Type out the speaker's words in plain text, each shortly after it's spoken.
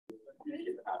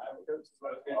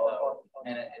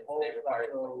And they require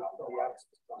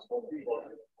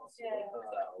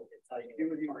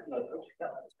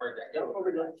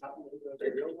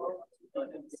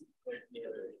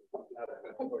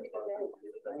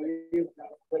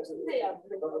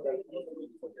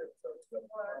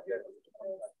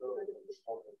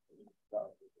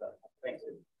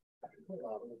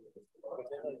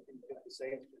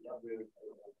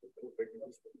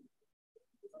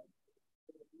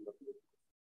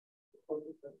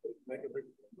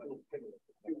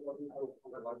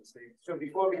So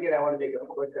before we get, I want to make a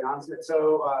quick announcement.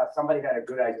 So somebody had a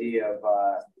good idea of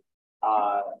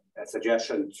a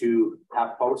suggestion to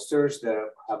have posters that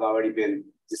have already been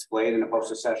displayed in a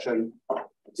poster session,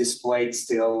 displayed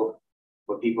still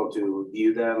for people to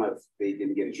view them if they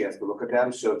didn't get a chance to look at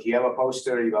them. So if you have a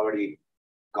poster, you've already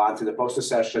gone to the poster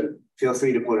session, feel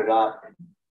free to put it up.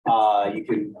 You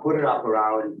can put it up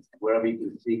around wherever you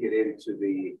can sneak it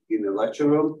in the lecture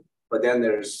room. But then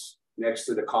there's next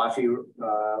to the coffee,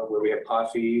 where we have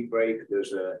coffee break,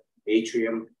 there's a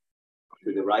atrium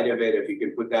to the right of it. If you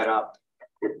can put that up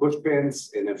with push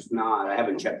pins, and if not, I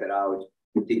haven't checked it out.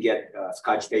 You can get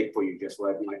Scotch tape for you. Just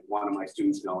let one of my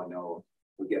students know, and we'll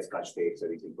get Scotch tape so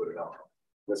you can put it up.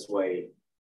 This way,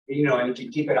 and you can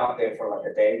keep it out there for like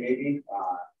a day, maybe.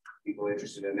 People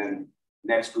interested, and then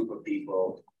next group of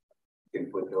people can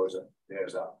put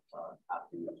theirs up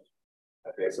afterwards.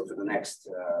 Okay, so for the next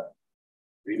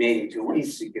remaining 2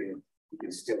 weeks, you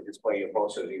can still display your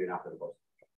posters even after the poster,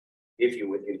 if you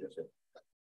would be interested.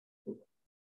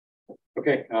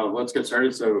 Okay, let's get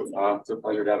started. So it's a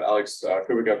pleasure to have Alex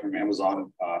Kubica from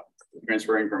Amazon,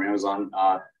 transferring from Amazon,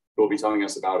 who will be telling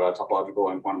us about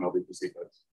topological and quantum LDPC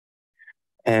codes.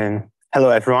 Hello,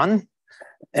 everyone.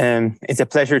 It's a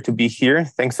pleasure to be here.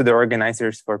 Thanks to the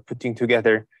organizers for putting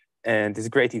together this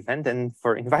great event and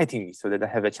for inviting me so that I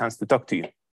have a chance to talk to you.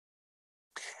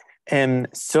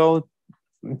 So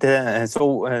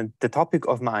the topic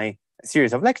of my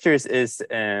series of lectures is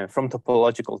from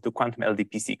topological to quantum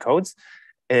LDPC codes.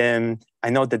 I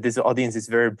know that this audience is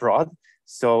very broad,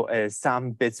 so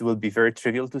some bits will be very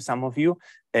trivial to some of you.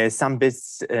 Some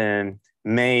bits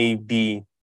may be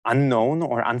unknown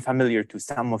or unfamiliar to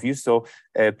some of you, so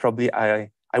probably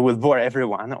I will bore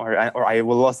everyone, or I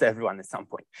will lose everyone at some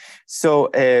point. So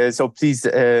so please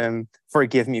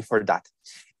forgive me for that.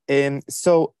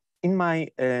 So in my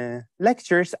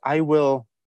lectures, I will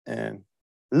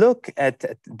look at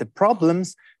the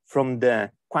problems from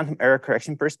the quantum error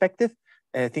correction perspective,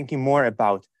 thinking more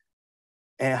about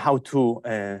how to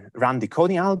run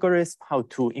decoding algorithms, how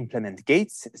to implement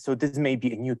gates. So this may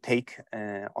be a new take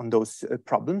on those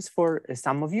problems for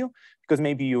some of you, because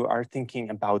maybe you are thinking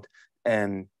about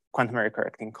quantum error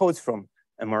correcting codes from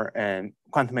a more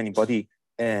quantum many-body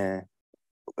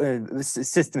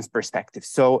systems perspective.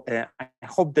 So I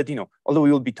hope that, although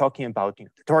we will be talking about the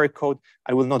toric code,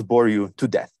 I will not bore you to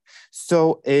death.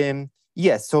 So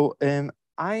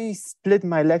I split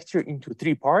my lecture into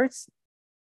 3 parts.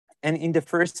 And in the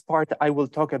first part, I will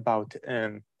talk about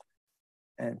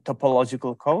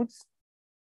topological codes.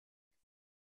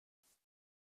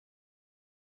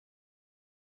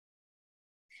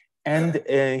 And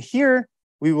here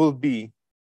we will be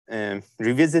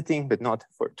revisiting, but not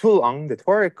for too long, the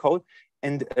toric code.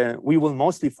 And we will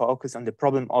mostly focus on the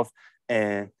problem of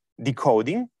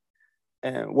decoding.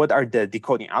 What are the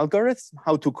decoding algorithms?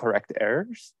 How to correct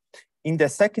errors? In the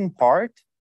second part,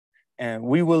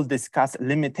 we will discuss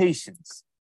limitations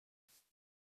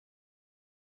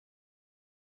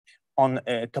on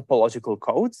topological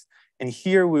codes. And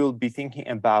here we will be thinking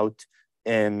about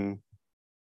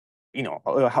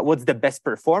what's the best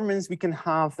performance we can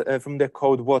have from the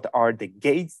code, what are the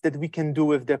gates that we can do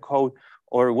with the code,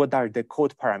 or what are the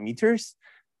code parameters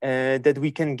that we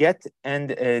can get.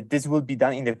 And this will be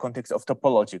done in the context of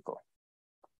topological.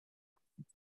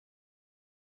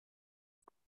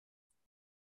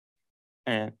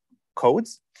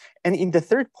 Codes. And in the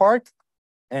third part,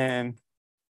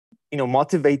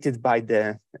 motivated by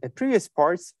the previous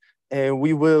parts,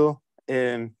 we will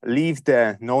leave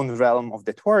the known realm of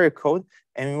the toric code,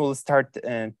 and we will start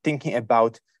thinking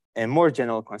about more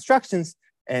general constructions,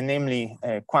 namely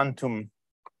quantum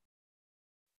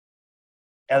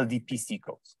LDPC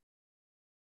codes.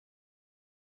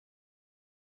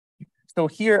 So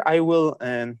here I will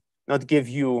not give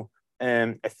you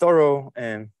a thorough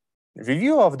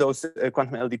review of those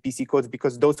quantum LDPC codes,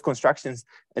 because those constructions,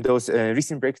 those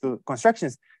recent breakthrough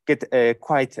constructions, get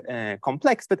quite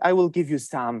complex. But I will give you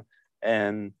some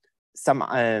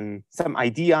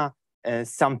idea,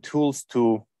 some tools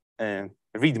to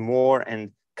read more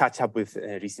and catch up with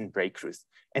recent breakthroughs.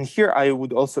 And here I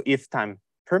would also, if time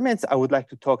permits, I would like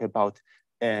to talk about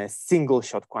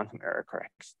single-shot quantum error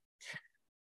correction.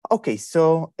 Okay,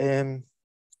 so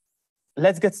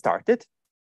let's get started.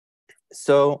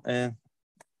 So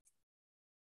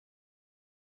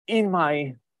in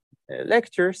my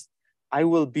lectures, I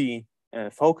will be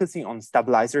focusing on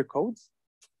stabilizer codes.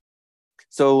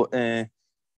 So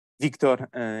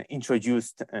Victor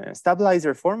introduced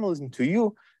stabilizer formalism to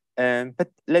you,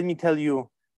 but let me tell you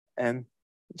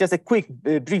just a quick,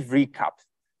 brief recap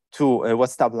to what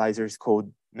stabilizers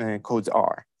codes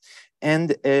are.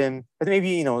 And but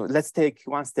maybe let's take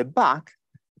one step back.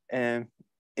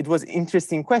 It was an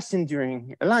interesting question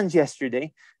during lunch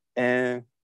yesterday.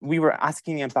 We were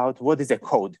asking about what is a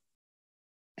code.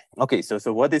 Okay,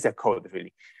 so what is a code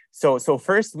really? So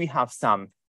first we have some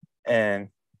qubit,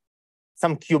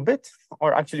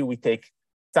 or actually we take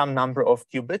some number of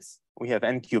qubits. We have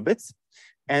n qubits,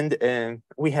 and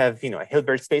we have a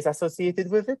Hilbert space associated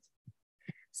with it.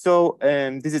 So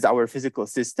this is our physical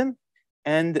system.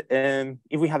 And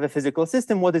if we have a physical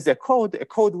system, what is a code? A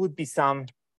code would be some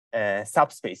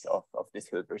subspace of this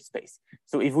Hilbert space.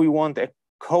 So if we want a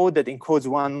code that encodes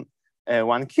one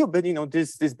qubit,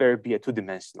 this better be a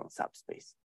two-dimensional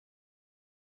subspace.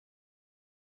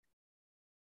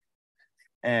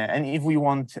 And if we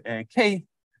want k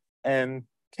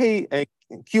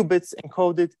qubits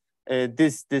encoded,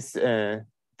 this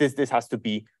has to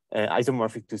be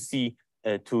isomorphic to C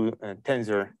to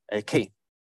tensor k.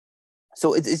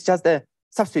 So it's just a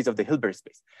subspace of the Hilbert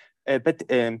space. But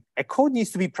a code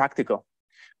needs to be practical.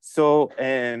 So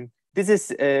this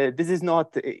is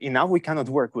not enough. We cannot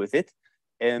work with it.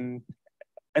 And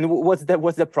what's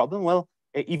the problem? Well,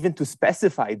 even to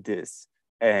specify this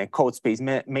code space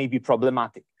may be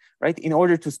problematic, right? In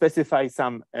order to specify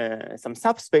some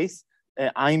subspace,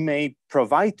 I may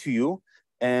provide to you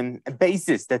a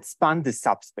basis that spans the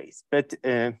subspace. But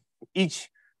in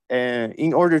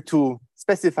order to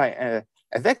specify a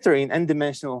vector in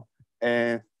n-dimensional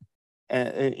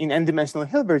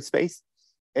Hilbert space,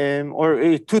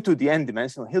 or 2 to the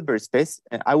n-dimensional Hilbert space,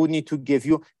 I would need to give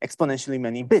you exponentially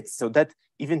many bits, so that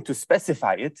even to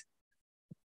specify it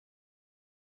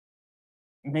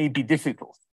may be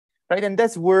difficult, right? And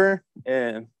that's where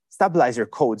stabilizer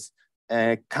codes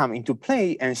come into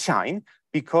play and shine,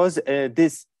 because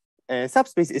this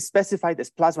subspace is specified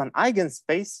as +1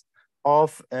 eigenspace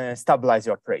of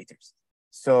stabilizer operators.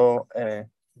 So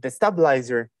the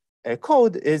stabilizer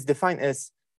code is defined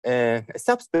as a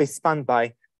subspace spanned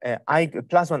by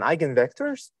 +1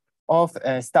 eigenvectors of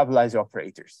stabilizer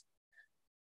operators.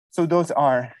 So those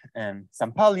are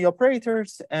some Pauli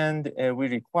operators, and we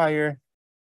require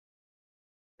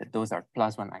that those are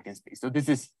 +1 eigenspace. So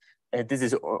this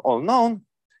is all known.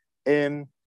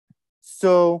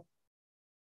 So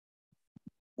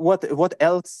what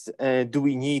else do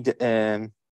we need?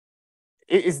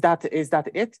 Is that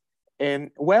it?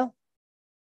 Well,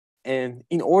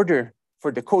 in order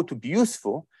for the code to be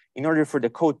useful, in order for the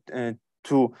code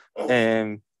to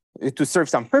serve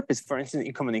some purpose, for instance,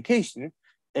 in communication,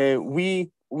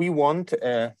 we want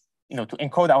to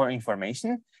encode our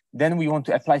information. Then we want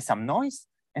to apply some noise,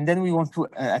 and then we want to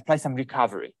apply some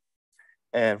recovery,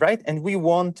 right? And we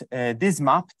want this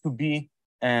map to be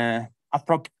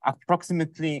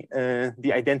approximately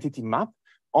the identity map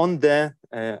on the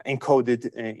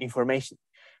encoded information.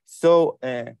 So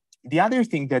the other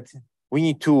thing that we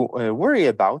need to worry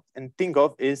about and think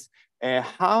of is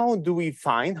how do we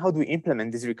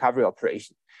implement this recovery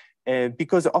operation?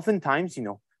 Because oftentimes,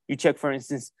 you check, for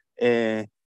instance, a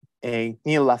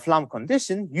Néel-Laflamme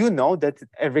condition, you know that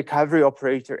a recovery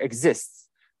operator exists.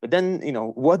 But then,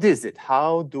 what is it?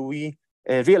 How do we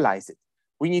realize it?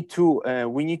 We need to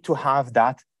have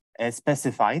that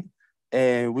specified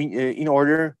in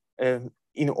order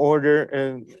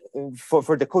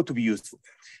for the code to be useful.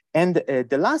 And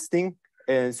the last thing,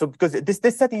 so because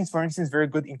this setting is, for instance, very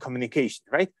good in communication,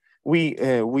 right? We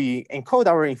encode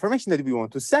our information that we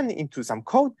want to send into some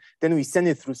code, then we send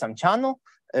it through some channel.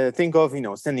 Think of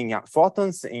sending out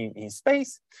photons in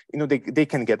space. They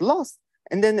can get lost,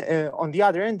 and then on the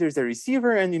other end there's a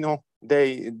receiver, and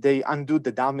they undo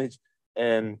the damage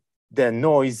the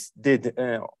noise did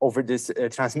over this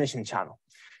transmission channel.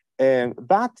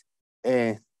 But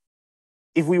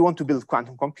if we want to build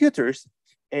quantum computers,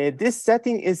 this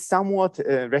setting is somewhat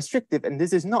restrictive, and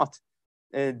this is not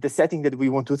the setting that we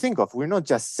want to think of. We're not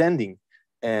just sending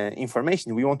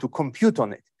information, we want to compute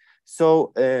on it.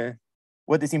 So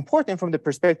what is important from the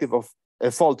perspective of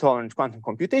fault-tolerant quantum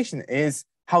computation is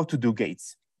how to do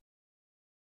gates.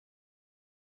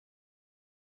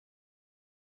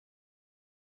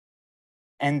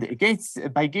 And gates,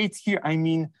 by gates here, I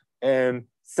mean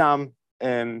some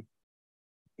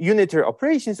unitary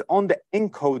operations on the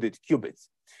encoded qubits.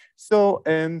 So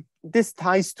this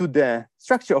ties to the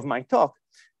structure of my talk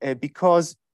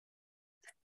because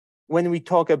when we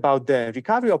talk about the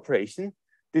recovery operation,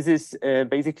 this is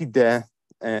basically the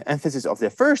emphasis of the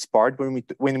first part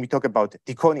when we talk about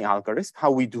decoding algorithms,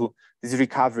 how we do this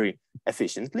recovery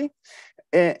efficiently.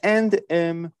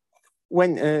 When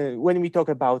we talk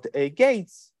about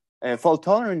gates,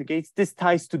 fault-tolerant gates, this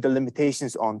ties to the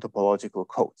limitations on topological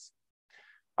codes.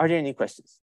 Are there any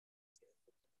questions?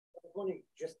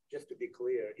 Just to be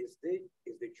clear, is the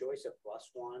choice of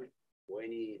 +1 or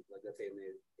any, like let's say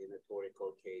in the Tory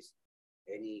code case,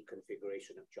 any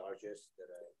configuration of charges that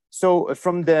are so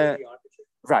from the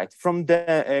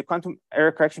quantum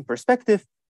error correction perspective,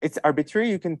 it's arbitrary.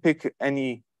 You can pick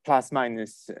any plus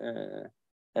minus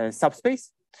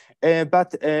subspace,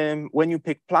 but when you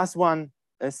pick +1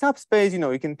 subspace,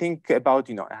 you can think about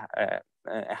a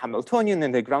Hamiltonian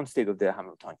and the ground state of the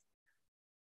Hamiltonian.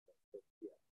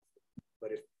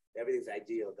 But if everything's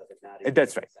ideal, does it matter?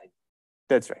 That's right.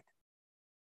 That's right.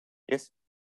 Yes.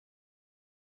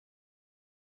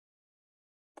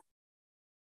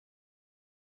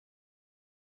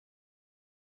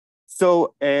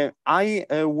 So I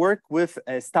work with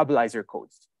stabilizer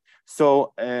codes.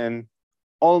 So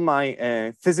all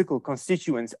my physical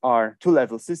constituents are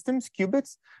two-level systems,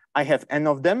 qubits. I have n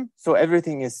of them, so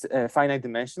everything is finite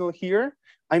dimensional here.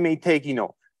 I may take,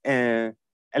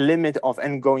 a limit of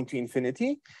n going to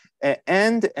infinity,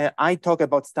 and I talk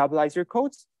about stabilizer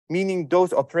codes, meaning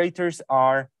those operators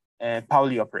are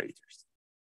Pauli operators.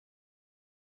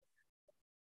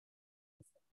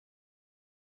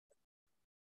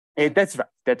 That's right.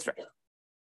 That's right.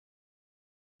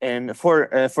 And for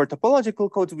topological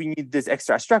codes, we need this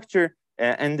extra structure,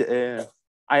 and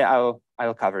I'll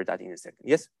cover that in a second.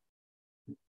 Yes.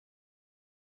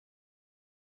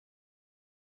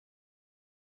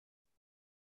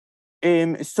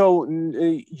 So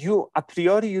you a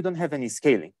priori you don't have any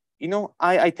scaling.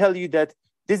 I tell you that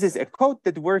this is a code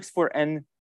that works for n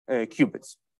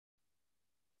qubits.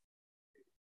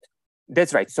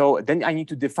 That's right. So then I need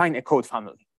to define a code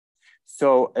family.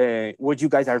 So what you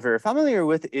guys are very familiar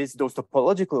with is those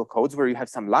topological codes where you have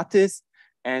some lattice,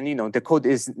 and the code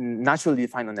is naturally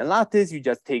defined on a lattice. You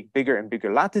just take bigger and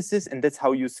bigger lattices, and that's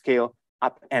how you scale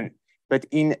up n. But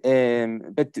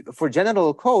for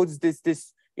general codes,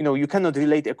 you cannot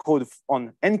relate a code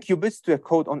on n qubits to a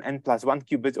code on n+1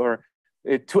 qubits or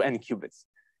 2n qubits.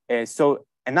 So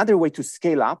another way to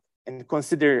scale up and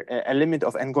consider a limit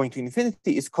of n going to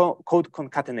infinity is code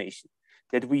concatenation,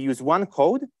 that we use one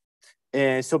code.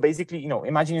 So basically,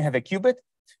 imagine you have a qubit,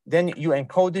 then you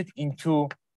encode it into,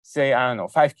 say, I don't know,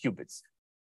 5 qubits,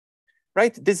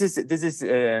 right? This is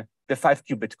the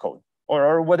 5-qubit code,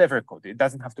 or whatever code. It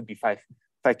doesn't have to be five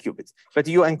qubits, but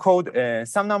you encode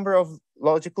some number of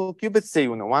logical qubits, say,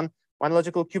 one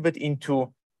logical qubit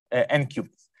into n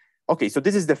qubits. Okay, so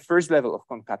this is the first level of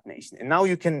concatenation, and now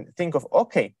you can think of,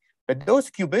 okay, but those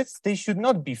qubits, they should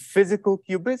not be physical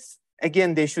qubits.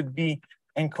 Again, they should be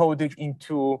encoded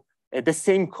into the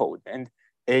same code, and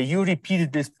you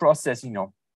repeat this process,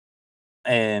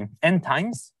 n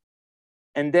times,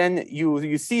 and then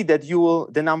you see that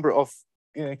the number of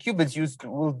qubits used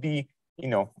will be,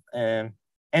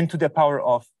 n to the power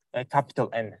of capital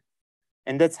N,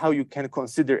 and that's how you can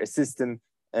consider a system,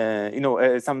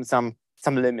 some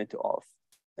limit of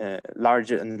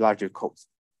larger and larger codes.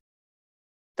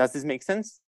 Does this make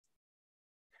sense?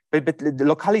 But the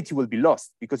locality will be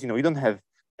lost because you don't have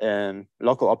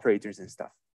local operators and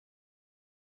stuff.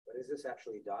 But is this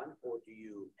actually done, or do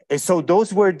you? So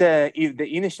those were the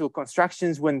initial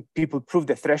constructions when people proved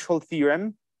the threshold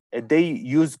theorem. They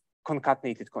use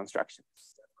concatenated constructions.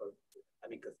 I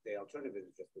mean, because the alternative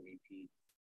is just to repeat,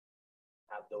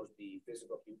 have those be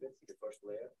physical qubits in the first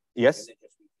layer. Yes. And then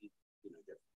just repeat,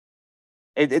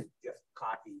 just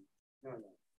copy. No.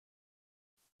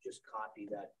 Just copy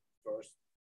that first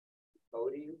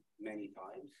coding many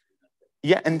times.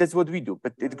 Yeah, and that's what we do,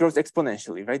 but it grows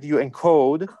exponentially, right? You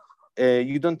encode,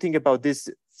 you don't think about this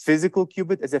physical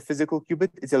qubit as a physical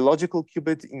qubit, it's a logical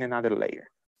qubit in another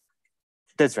layer.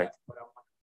 That's right.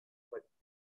 But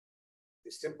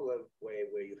the simpler way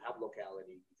where you have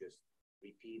locality, you just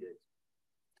repeat it.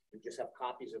 You just have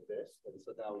copies of this, and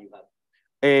so now you have.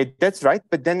 That's right,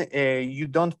 but then you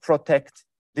don't protect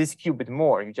this qubit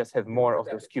more, you just have more of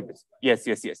those qubits. Yes.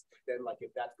 Then, like,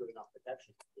 if that's good enough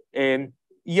protection.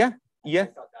 Yeah.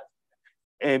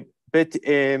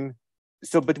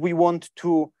 But we want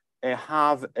to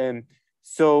have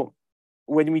so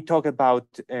when we talk about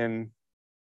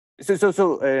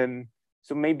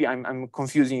so maybe I'm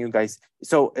confusing you guys.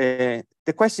 So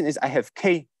the question is, I have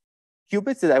k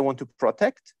qubits that I want to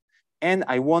protect, and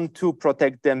I want to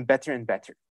protect them better and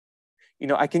better.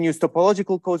 I can use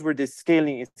topological codes where the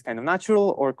scaling is kind of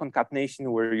natural, or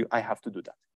concatenation where I have to do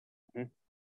that.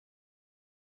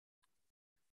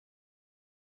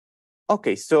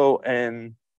 Okay, so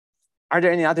are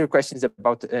there any other questions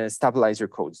about stabilizer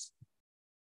codes?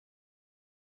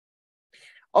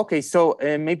 Okay, so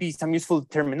maybe some useful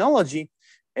terminology.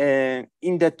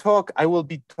 In the talk, I will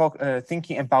be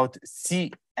thinking about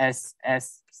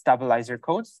CSS stabilizer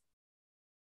codes.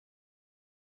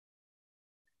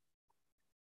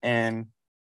 And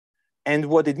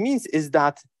what it means is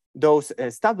that those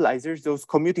stabilizers, those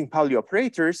commuting Pauli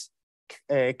operators,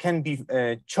 can be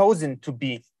chosen to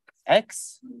be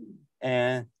X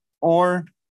or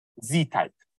Z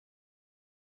type.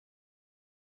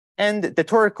 And the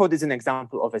Tor code is an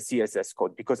example of a CSS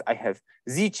code because I have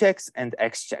Z checks and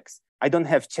X checks. I don't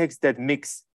have checks that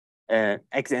mix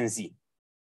X and Z.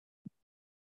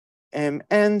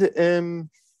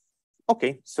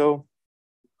 Okay, so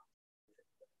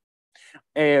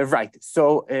right.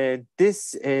 So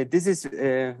this is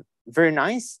very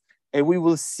nice. We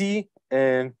will see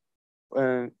in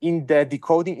the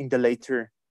decoding in the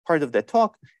later part of the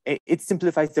talk. It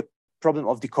simplifies the problem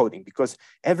of decoding because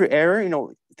every error,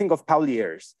 think of Pauli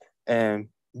errors,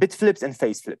 bit flips and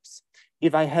phase flips.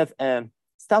 If I have a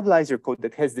stabilizer code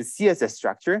that has the CSS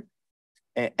structure,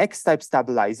 X-type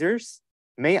stabilizers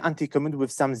may anti-commute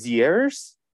with some Z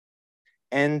errors,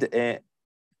 and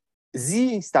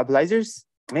Z stabilizers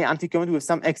may anti-commute with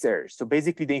some X errors. So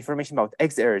basically, the information about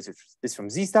X errors is from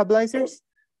Z stabilizers,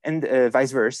 and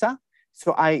vice versa.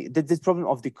 So this problem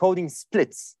of decoding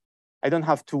splits. I don't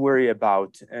have to worry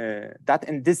about that,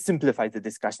 and this simplifies the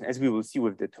discussion, as we will see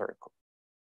with the Tor code.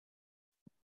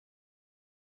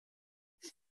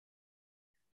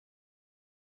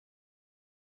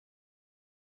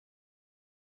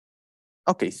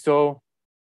 Okay, so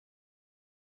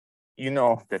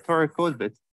the Tor code,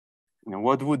 but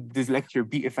what would this lecture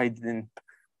be if I didn't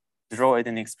draw it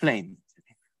and explain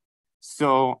it?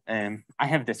 So I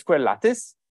have the square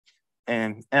lattice,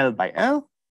 L by L,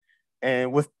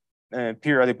 with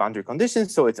periodic boundary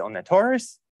conditions, so it's on a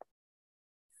torus.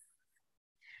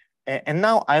 And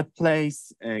now I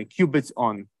place qubits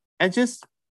on edges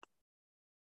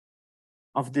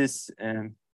of this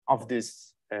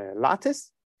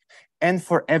lattice, and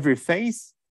for every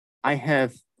phase, I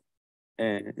have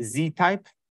Z-type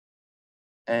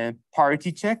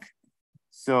parity check.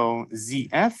 So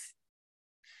ZF,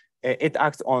 it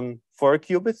acts on 4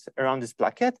 qubits around this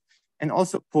plaquette, and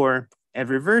also for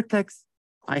every vertex,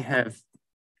 I have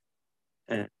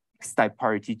X-type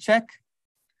parity check.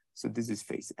 So this is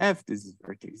phase F, this is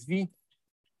vertex V.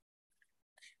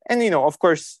 And of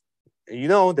course,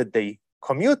 that they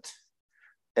commute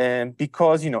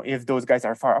because if those guys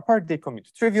are far apart, they commute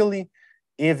trivially.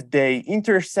 If they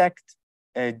intersect,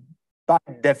 by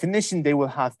definition, they will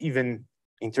have even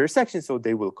intersection, so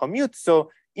they will commute. So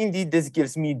indeed, this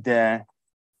gives me the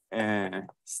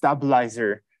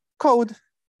stabilizer code,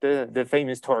 the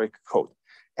famous toric code.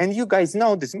 And you guys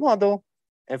know this model,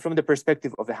 and from the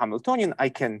perspective of a Hamiltonian, I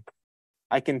can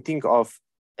think of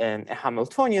a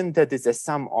Hamiltonian that is a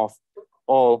sum of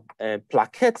all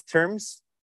plaquette terms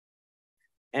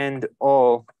and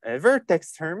all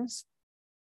vertex terms,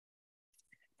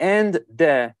 and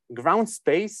the ground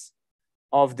space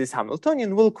of this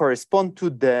Hamiltonian will correspond to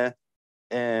the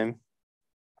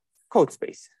code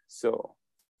space. So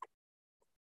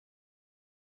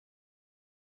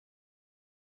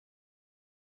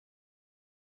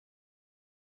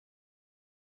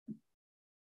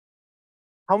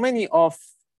how many of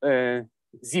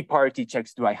Z parity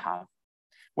checks do I have?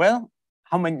 Well,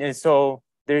 how many? So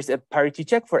there's a parity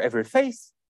check for every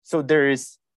phase. So there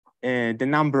is the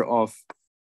number of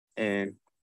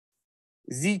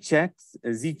Z checks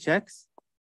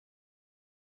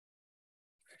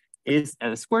is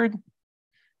L squared.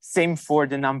 Same for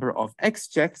the number of X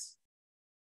checks.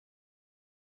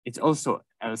 It's also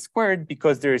L squared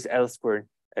because there is L squared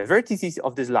vertices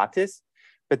of this lattice.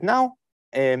 But now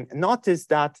notice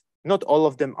that not all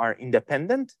of them are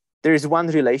independent. There is one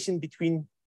relation between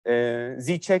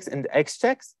Z checks and X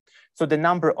checks. So the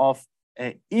number of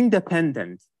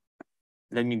independent,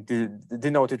 let me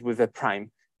denote it with a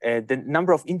prime. The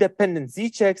number of independent Z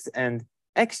checks and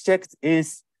X checks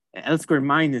is L squared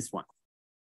minus 1.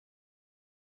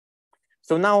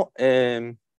 So now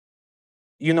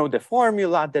you know the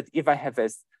formula that if I have a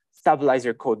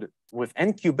stabilizer code with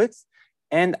n qubits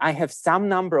and I have some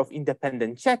number of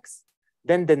independent checks,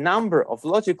 then the number of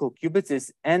logical qubits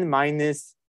is n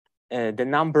minus the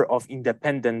number of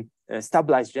independent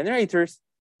stabilized generators.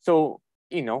 So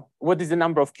what is the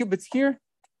number of qubits here?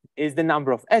 Is the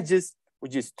number of edges,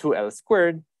 which is 2L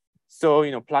squared. So,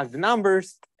 plug the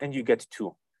numbers and you get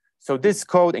 2. So this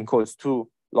code encodes 2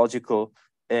 logical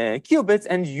qubits,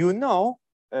 and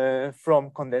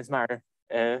from condensed matter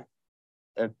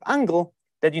angle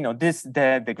that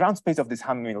the ground space of this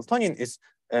Hamiltonian is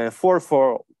 4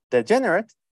 for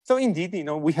degenerate. So indeed,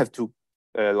 we have 2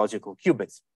 logical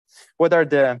qubits. What are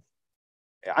the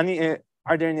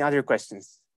are there any other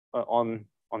questions on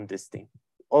this thing?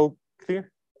 All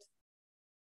clear?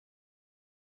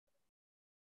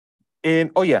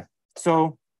 Oh yeah.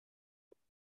 So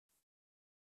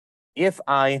if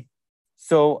I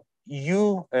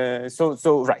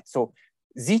right. So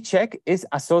Z check is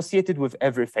associated with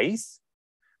every phase.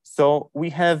 So we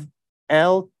have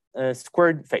L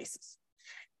squared phases,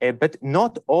 but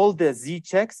not all the Z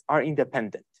checks are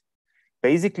independent.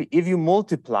 Basically, if you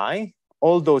multiply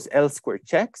all those L squared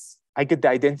checks, I get the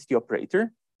identity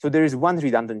operator. So there is one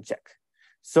redundant check.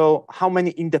 So how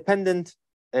many independent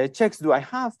checks do I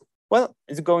have? Well,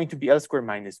 it's going to be L squared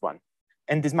minus 1.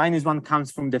 And this minus 1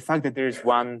 comes from the fact that there is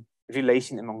one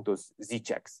relation among those Z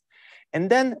checks. And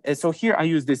then, so here I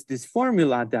use this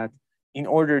formula that in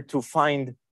order to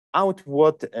find out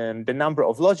what the number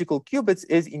of logical qubits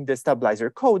is in the stabilizer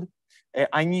code,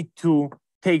 I need to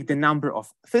take the number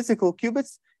of physical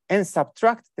qubits and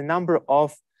subtract the number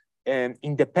of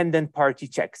independent party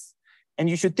checks. And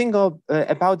you should think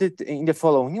about it in the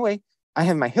following way. I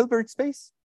have my Hilbert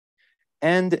space,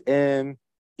 and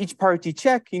each party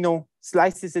check,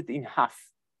 slices it in half.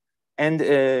 And,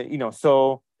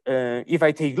 so if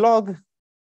I take log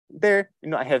there,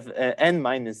 I have n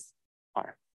minus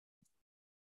r.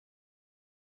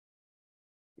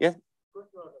 Yeah?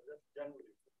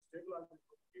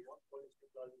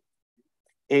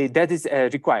 That is a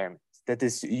requirement. That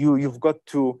is, you've got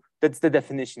to, that's the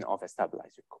definition of a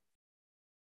stabilizer code.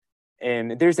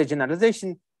 And there's a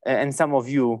generalization, and some of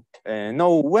you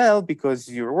know well because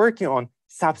you're working on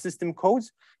subsystem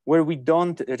codes where we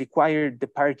don't require the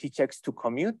parity checks to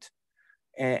commute.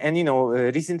 And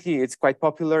recently it's quite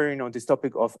popular, this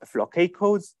topic of Floquet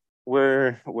codes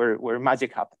where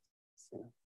magic happens.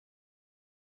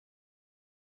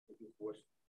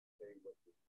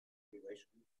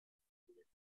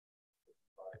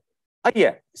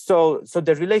 Yeah, so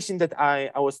the relation that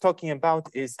I was talking about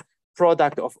is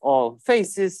product of all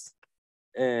faces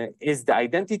is the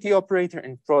identity operator,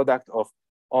 and product of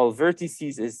all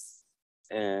vertices is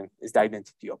the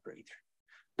identity operator.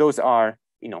 Those are,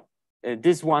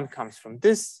 this one comes from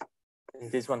this,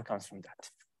 and this one comes from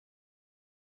that.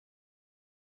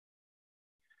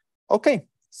 Okay,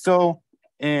 so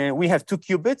we have 2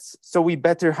 qubits, so we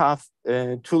better have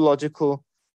 2 logical,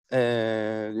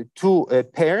 2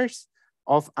 pairs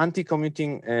of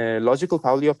anti-commuting logical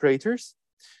Pauli operators.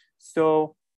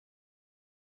 So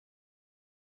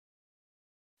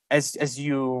as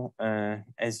you know,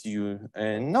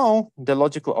 the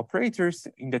logical operators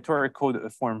in the Torah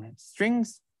code form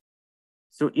strings.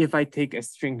 So if I take a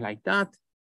string like that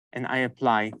and I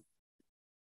apply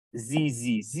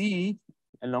z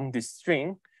along this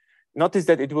string, notice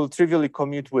that it will trivially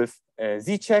commute with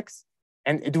z checks,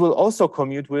 and it will also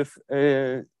commute with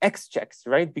x checks,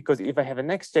 right? Because if I have an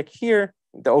x check here,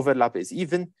 the overlap is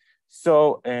even.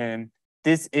 So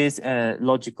this is a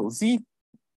logical z,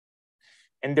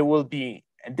 and there will be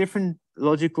a different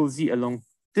logical z along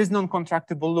this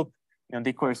non-contractible loop.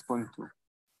 They correspond to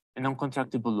a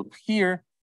non-contractible loop here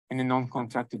and a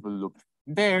non-contractible loop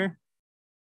there.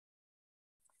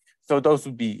 So those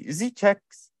would be z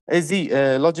checks, z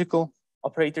logical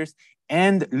operators,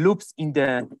 and loops in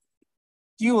the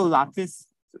dual lattice.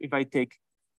 So if I take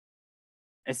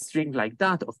a string like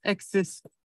that of x's,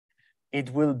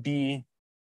 it will be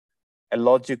a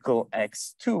logical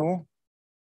x2,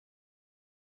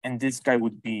 and this guy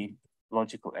would be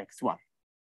logical x1.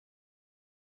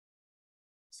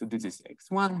 So this is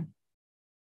x1,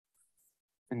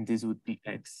 and this would be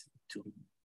x2.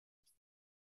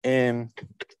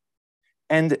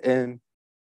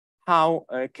 How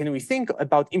can we think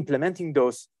about implementing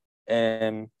those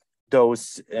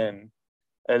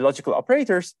logical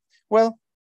operators? Well,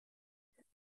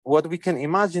 what we can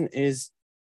imagine is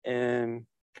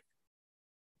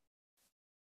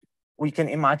we can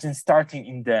imagine starting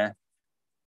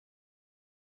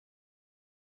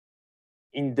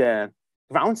in the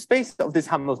ground space of this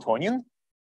Hamiltonian.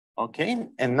 Okay,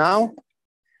 and now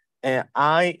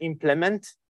I implement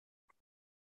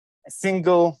a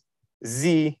single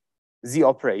z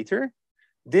operator.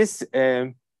 This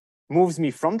moves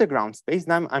me from the ground space.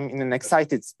 Now I'm in an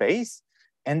excited space,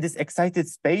 and this excited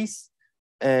space,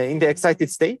 in the excited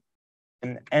state,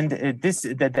 and this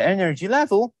the energy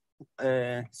level.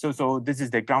 So this is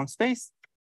the ground space.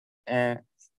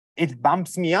 It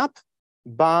bumps me up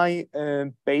by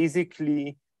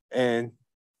basically.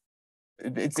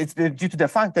 It's due to the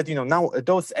fact that now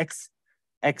those x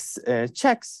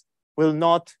checks will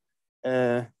not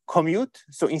commute.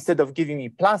 So instead of giving me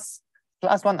plus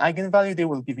one eigenvalue, they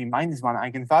will give me minus one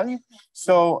eigenvalue.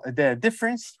 So the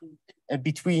difference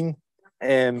between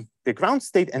the ground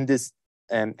state and this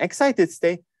excited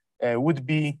state would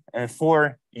be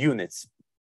 4 units.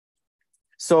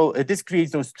 So this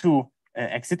creates those two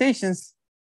excitations,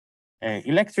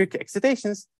 electric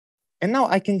excitations, and now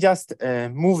I can just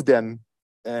move them,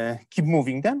 keep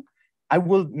moving them. I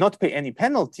will not pay any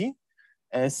penalty.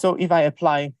 So if I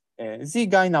apply Z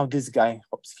guy, now this guy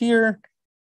hops here,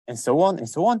 and so on and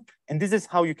so on. And this is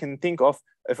how you can think of,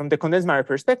 from the condensed matter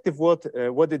perspective, what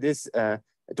it is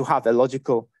to have a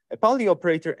logical Pauli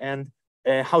operator and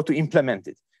how to implement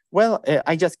it. Well,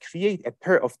 I just create a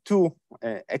pair of two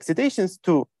excitations,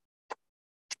 two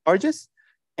charges,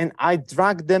 and I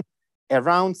drag them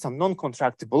around some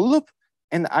non-contractible loop,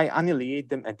 and I annihilate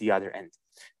them at the other end.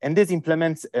 And this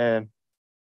implements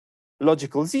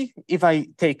logical Z. If I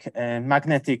take a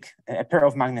pair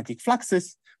of magnetic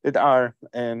fluxes that are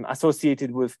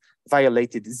associated with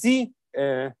violated Z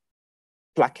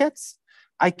plaquettes,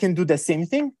 I can do the same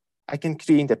thing. I can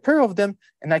create a pair of them,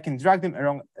 and I can drag them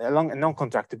along a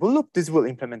non-contractible loop. This will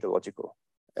implement a logical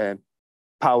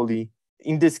Pauli.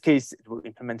 In this case, it will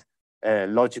implement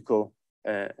logical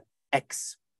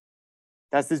X.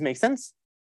 Does this make sense?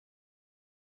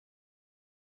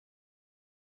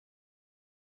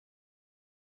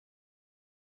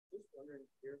 Just wondering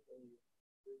here when you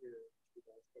do your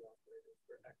logical operators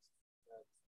for X,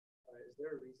 is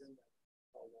there a reason that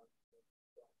all one?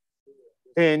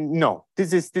 No,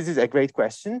 this is a great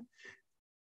question.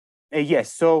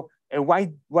 Yes, so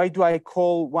why do I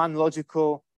call one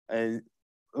logical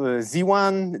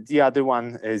Z1, the other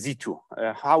one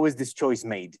Z2? How is this choice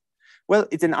made? Well,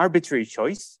 it's an arbitrary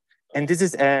choice, and this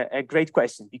is a great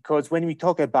question, because when we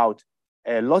talk about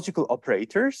logical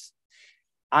operators,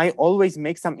 I always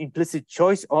make some implicit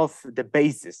choice of the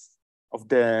basis of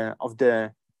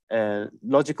the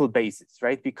logical basis,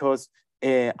 right? Because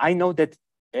I know that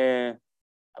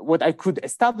what I could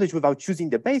establish without choosing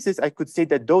the basis, I could say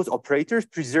that those operators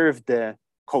preserve the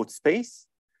code space,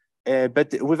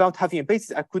 but without having a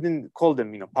basis, I couldn't call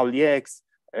them, Pauli X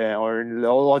or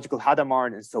logical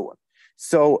Hadamard and so on.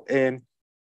 So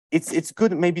it's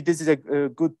good. Maybe this is a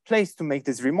good place to make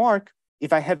this remark.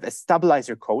 If I have a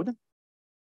stabilizer code,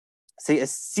 say a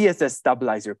CSS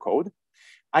stabilizer code,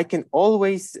 I can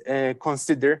always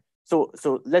consider. So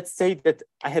let's say that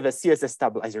I have a CSS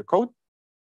stabilizer code.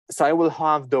 So I will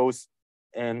have those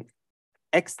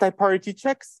X-type parity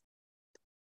checks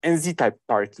and Z-type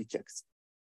parity checks.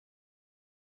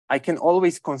 I can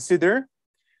always consider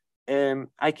a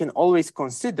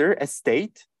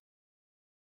state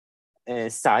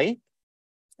psi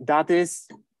that is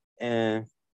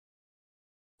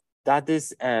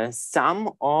a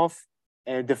sum of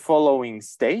the following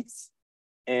states,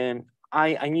 and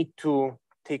I need to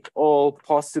take all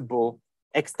possible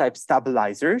X-type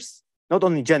stabilizers. Not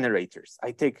only generators,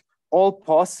 I take all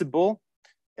possible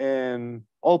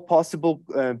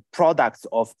products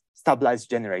of stabilized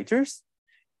generators,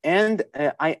 and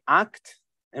I act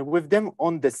with them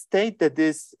on the state that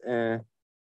is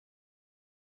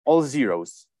all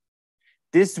zeros.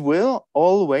 This will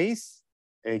always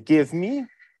give me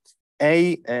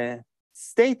a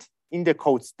state in the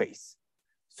code space.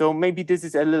 So maybe this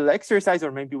is a little exercise,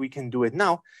 or maybe we can do it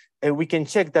now. We can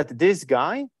check that this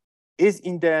guy is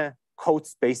in the code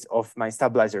space of my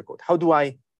stabilizer code. How do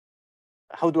I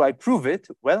prove it?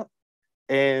 Well,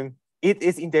 it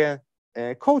is in the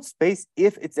code space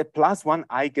if it's a +1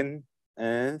 eigen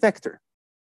vector.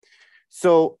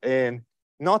 So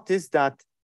notice that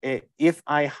if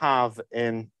I have,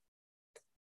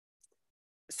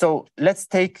 so let's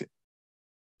take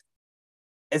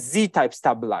a Z-type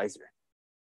stabilizer.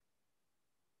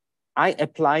 I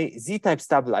apply Z-type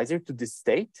stabilizer to this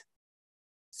state.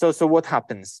 So what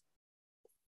happens?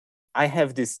 I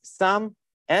have this sum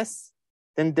S,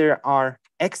 then there are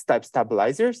X-type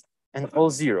stabilizers and all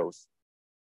zeros.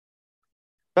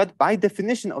 But by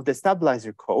definition of the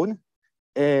stabilizer code,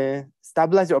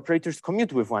 stabilizer operators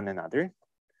commute with one another.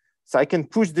 So I can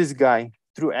push this guy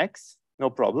through X, no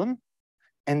problem.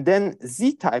 And then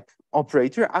Z-type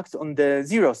operator acts on the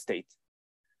zero state.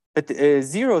 But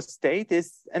zero state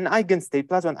is an eigenstate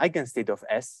 +1 eigenstate of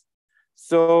S.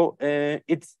 So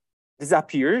it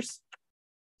disappears.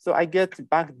 So I get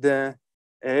back the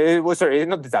well, sorry, it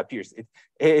not disappears.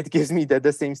 It gives me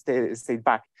the same state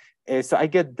back. So I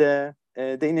get the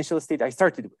initial state I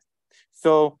started with.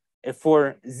 So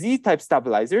for Z-type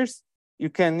stabilizers, you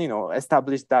can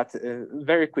establish that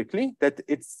very quickly that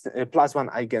it's a +1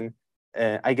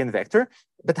 eigenvector.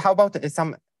 But how about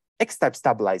some X-type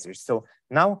stabilizers? So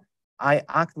now I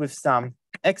act with some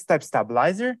X-type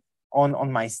stabilizer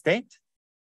on my state.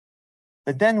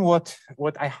 But then what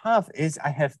I have is I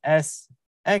have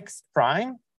Sx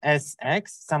prime, Sx,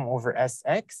 sum over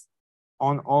Sx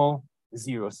on all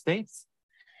 0 states.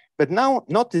 But now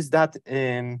notice that,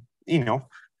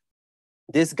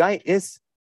 this guy is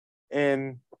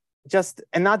just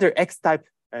another X-type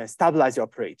stabilizer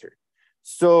operator.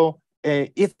 So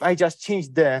if I just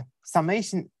change the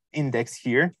summation index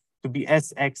here to be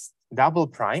Sx double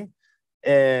prime,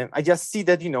 I just see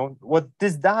that, what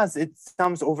this does, it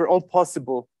sums over all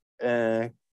possible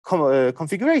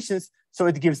configurations. So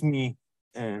it gives me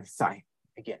psi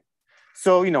again.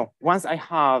 So, once I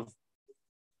have,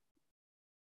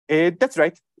 that's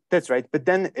right. But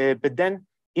then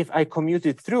if I commute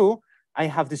it through, I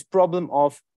have this problem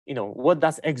of, what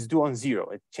does X do on 0?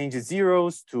 It changes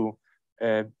zeros to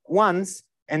ones.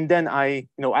 And then I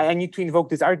need to invoke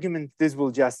this argument. This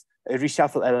will just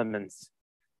reshuffle elements.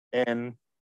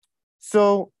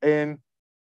 So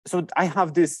I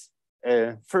have this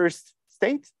first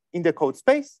state in the code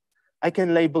space. I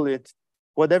can label it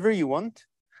whatever you want.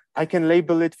 I can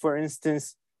label it, for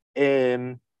instance,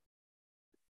 to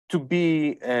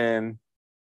be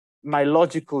my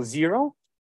logical 0.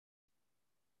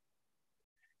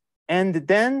 And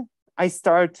then I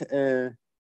start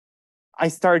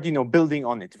building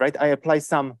on it, right? I apply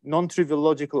some non-trivial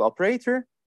logical operator,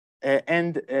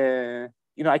 and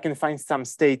I can find some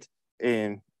state.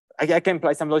 I can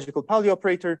apply some logical Pauli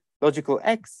operator, logical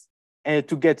X,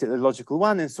 to get a logical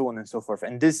 1, and so on and so forth.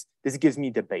 And this gives me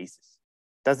the basis.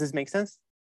 Does this make sense?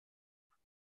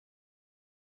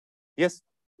 Yes.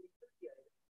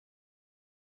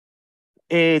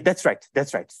 That's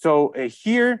right. So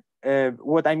here,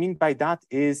 what I mean by that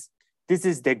is this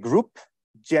is the group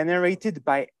generated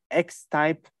by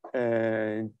X-type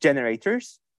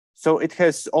generators. So it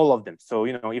has all of them. So,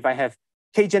 if I have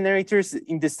K generators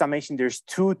in this summation, there's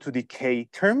 2 to the K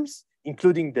terms,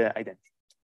 including the identity.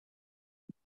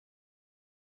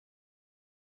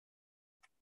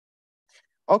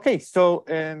 Okay, so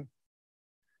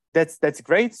that's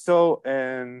great. So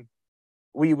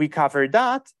we covered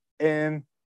that.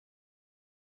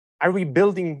 Are we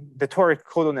building the toric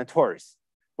code on a torus?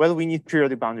 Well, we need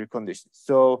periodic boundary conditions.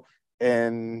 So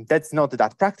that's not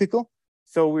that practical.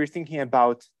 So we're thinking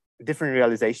about a different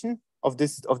realization of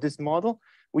this model.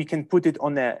 We can put it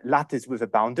on a lattice with a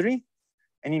boundary.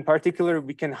 And in particular,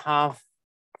 we can have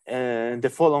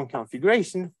the following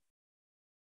configuration.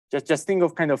 Just think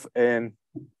of kind of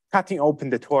cutting open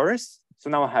the torus. So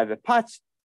now I have a patch.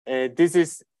 This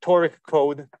is toric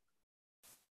code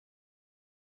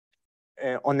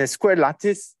on a square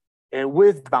lattice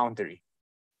with boundary.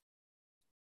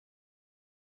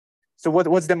 So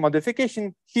what's the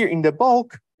modification? Here in the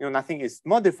bulk, nothing is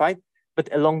modified,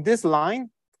 but along this line,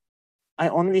 I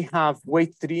only have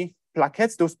weight 3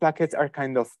 plaquettes. Those plaquettes are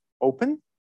kind of open.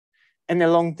 And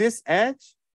along this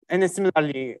edge, and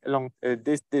similarly along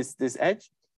this edge,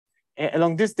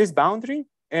 along this boundary,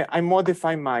 I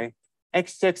modify my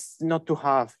X checks not to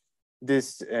have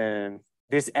this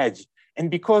edge. And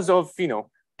because of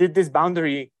this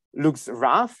boundary looks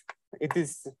rough, it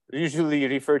is usually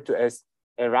referred to as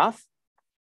a rough.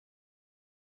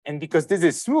 And because this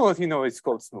is smooth, it's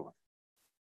called smooth.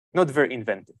 Not very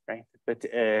inventive, right? But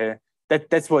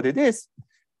that's what it is.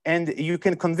 And you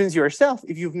can convince yourself,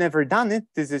 if you've never done it,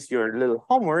 this is your little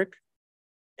homework,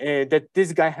 that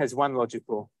this guy has 1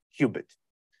 logical qubit.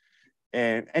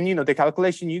 And the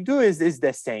calculation you do is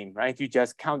the same, right? You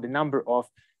just count the number of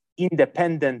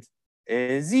independent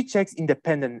Z checks,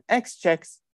 independent X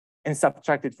checks, and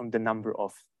subtract it from the number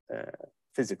of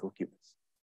physical qubits.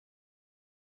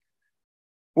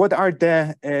 What are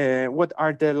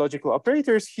the logical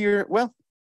operators here? Well,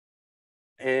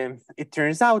 it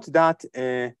turns out that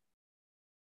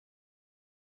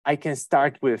I can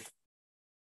start with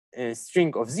a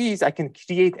string of Z's. I can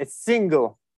create a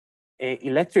single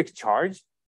electric charge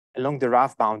along the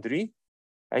rough boundary,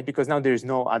 right? Because now there's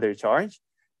no other charge.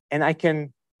 And I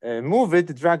can move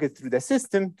it, drag it through the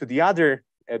system to the other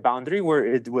boundary where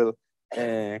it will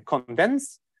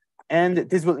condense. And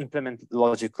this will implement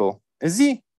logical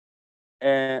Z.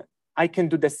 I can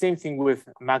do the same thing with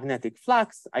magnetic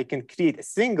flux. I can create a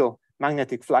single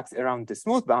magnetic flux around the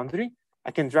smooth boundary.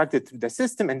 I can drag it through the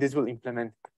system, and this will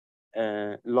implement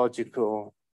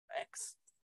logical X.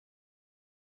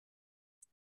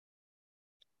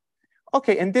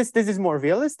 Okay, and this is more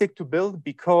realistic to build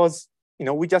because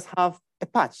we just have a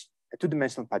patch, a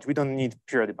two-dimensional patch. We don't need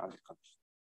periodic boundary conditions.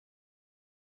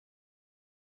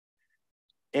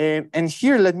 And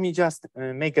here, let me just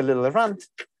make a little rant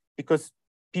because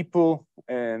people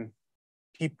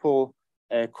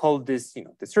call this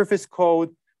the surface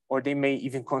code, or they may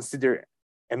even consider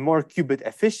a more qubit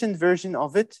efficient version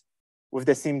of it with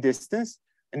the same distance,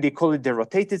 and they call it the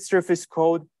rotated surface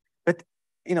code. But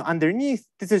underneath,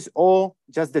 this is all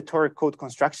just the toric code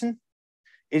construction.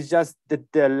 It's just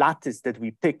that the lattice that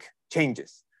we pick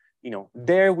changes.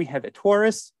 There we have a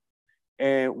torus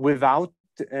without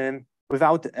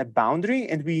a boundary,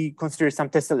 and we consider some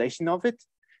tessellation of it.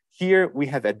 Here we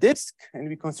have a disk, and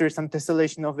we consider some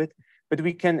tessellation of it. But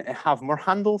we can have more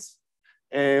handles.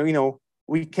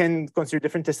 We can consider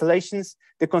different tessellations.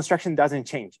 The construction doesn't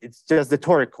change. It's just the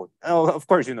toric code. Oh, of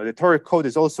course, the toric code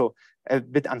is also a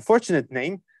bit unfortunate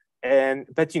name,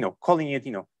 but calling it,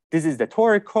 this is the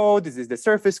toric code, this is the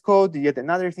surface code. Yet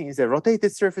another thing is a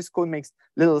rotated surface code makes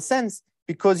little sense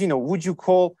because would you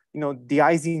call the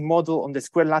Ising model on the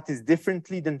square lattice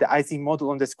differently than the Ising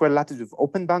model on the square lattice with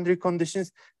open boundary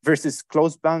conditions versus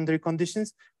closed boundary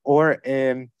conditions, or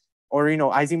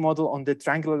Ising model on the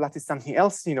triangular lattice something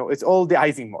else? It's all the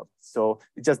Ising model. So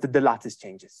it's just that the lattice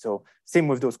changes. So same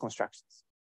with those constructions.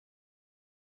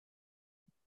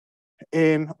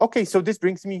 Okay, so this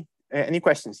brings me any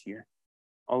questions here?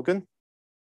 All good?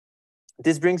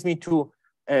 This brings me to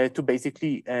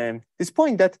basically this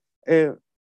point that we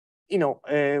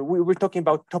were talking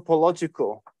about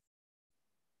topological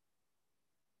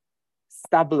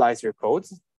stabilizer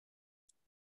codes.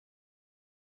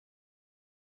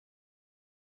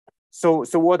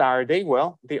 So what are they?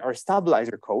 Well, they are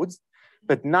stabilizer codes,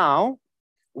 but now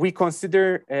we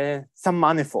consider some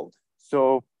manifold.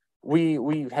 So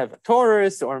we have a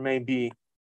torus, or maybe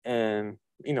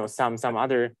some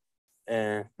other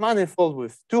manifold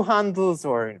with two handles,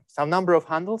 or some number of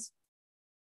handles.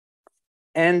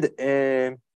 And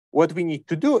what we need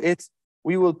to do is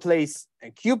we will place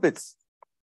qubits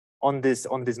on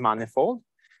this manifold,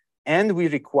 and we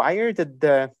require that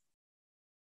the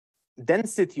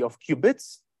density of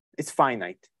qubits is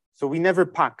finite. So we never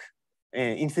pack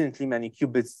infinitely many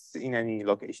qubits in any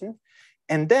location.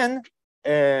 And then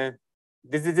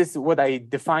this is what I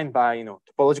define by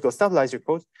topological stabilizer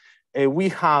codes. We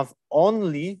have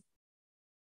only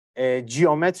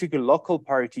geometrical local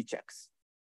parity checks.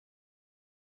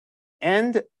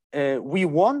 And we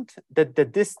want that the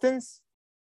distance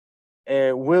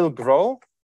will grow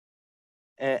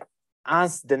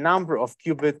as the number of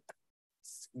qubits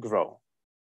grow.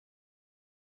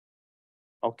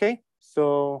 Okay,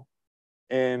 so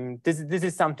this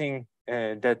is something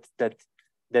that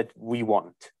we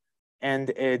want, and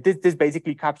this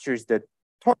basically captures the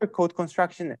toric code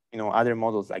construction. Other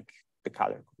models like the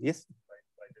color code. Yes.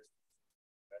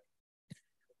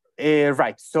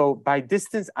 Right. So by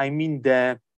distance, I mean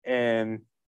the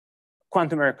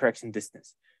quantum error correction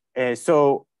distance.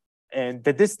 So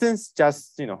the distance,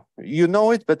 just you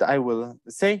know it, but I will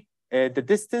say the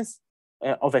distance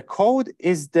of a code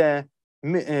is the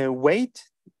weight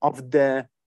of the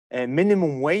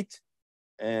minimum weight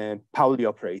Pauli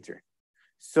operator.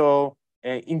 So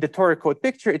in the toric code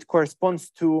picture, it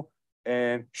corresponds to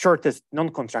shortest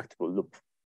non-contractible loop.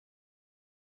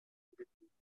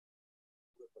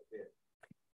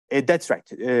 That's right.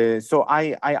 So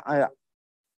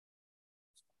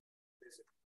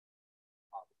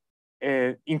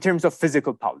in terms of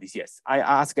physical Paulis, yes, I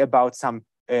ask about some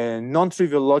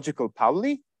non-trivial logical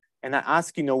Pauli, and I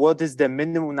ask, what is the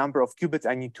minimum number of qubits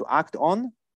I need to act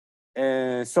on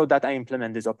so that I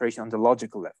implement this operation on the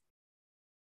logical level.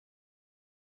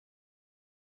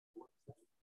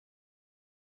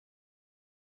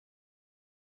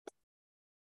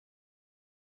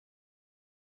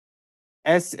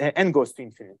 As n goes to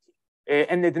infinity,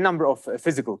 and the number of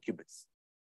physical qubits.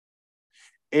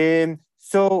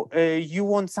 So you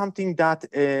want something that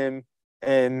you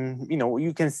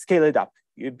can scale it up,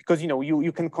 because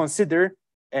you can consider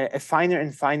a finer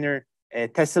and finer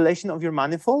tessellation of your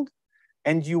manifold,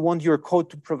 and you want your code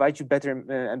to provide you better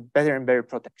and better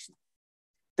protection.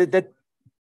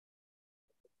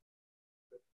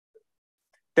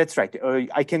 That's right.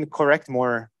 I can correct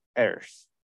more errors.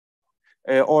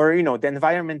 Or the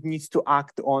environment needs to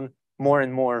act on more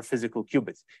and more physical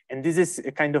qubits. And this is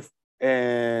a kind of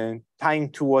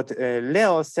tying to what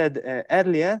Leo said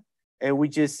earlier,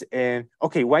 which is,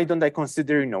 okay, why don't I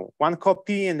consider, one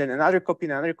copy and then another copy,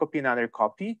 another copy, another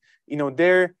copy?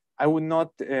 There I would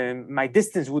not, my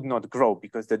distance would not grow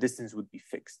because the distance would be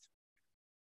fixed.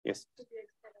 Yes.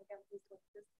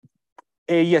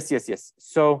 Yes. Yes.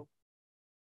 So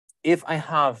if I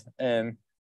have a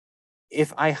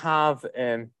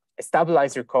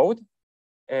stabilizer code,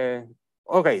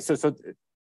 okay, so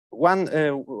one,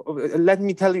 let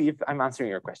me tell you if I'm answering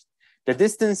your question. The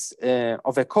distance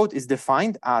of a code is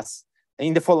defined as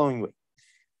in the following way.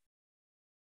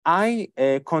 I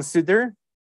consider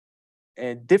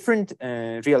different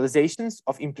realizations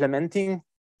of implementing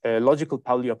a logical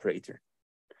Pauli operator.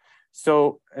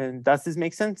 So does this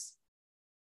make sense?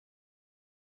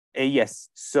 Yes.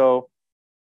 So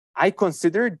I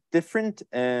consider different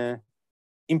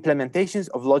implementations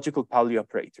of logical Pauli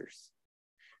operators.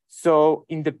 So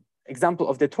in the example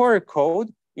of the Tor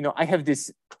code, I have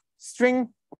this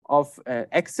string of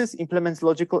x's implements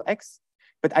logical x,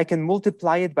 but I can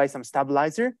multiply it by some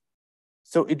stabilizer.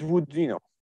 So it would,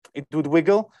 it would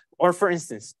wiggle. Or for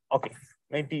instance, okay,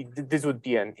 maybe this would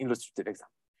be an illustrative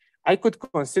example. I could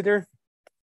consider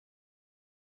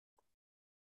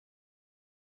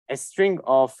a string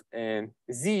of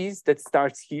z's that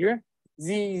starts here,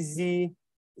 z, z,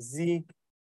 z.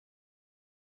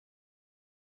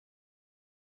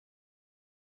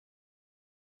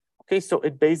 Okay, so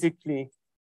it basically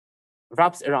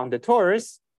wraps around the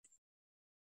torus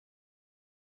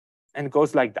and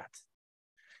goes like that.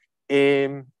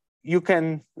 You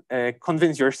can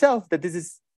convince yourself that this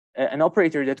is an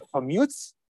operator that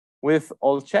commutes with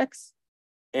all checks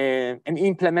and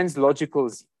implements logical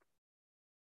z.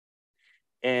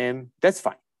 That's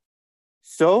fine.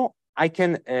 So I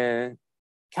can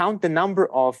count the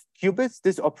number of qubits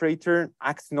this operator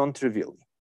acts non-trivially.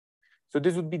 So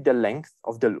this would be the length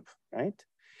of the loop, right?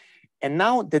 And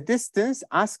now the distance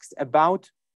asks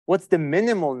about what's the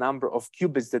minimal number of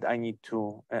qubits that I need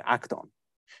to act on.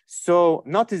 So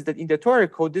notice that in the Tor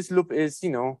code, this loop is,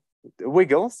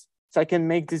 wiggles. So I can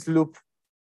make this loop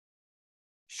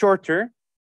shorter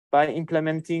by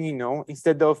implementing,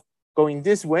 instead of going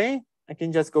this way, I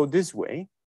can just go this way.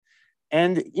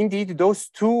 And indeed, those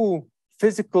two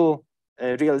physical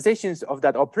realizations of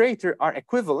that operator are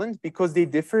equivalent because they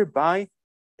differ by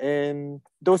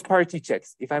those parity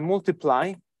checks. If I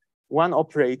multiply one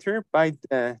operator by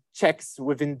checks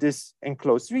within this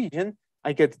enclosed region,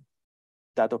 I get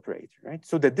that operator, right?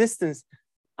 So the distance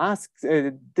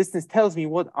distance tells me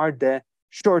what are the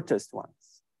shortest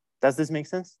ones. Does this make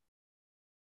sense?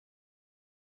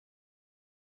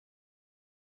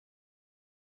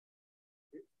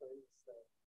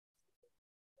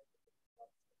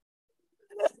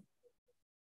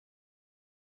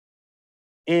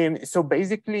 So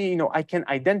basically, I can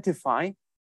identify.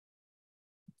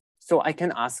 So I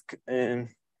can ask. So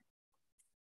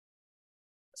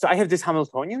I have this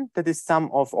Hamiltonian that is sum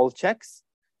of all checks.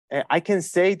 I can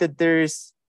say that there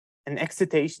is an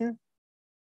excitation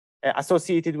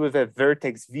associated with a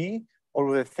vertex V or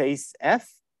with a phase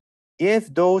F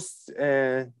if those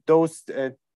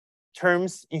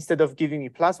terms, instead of giving me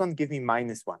 +1, give me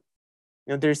 -1.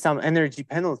 There's some energy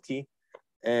penalty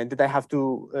that I have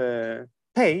to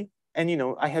pay, and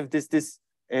I have this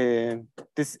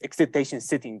excitation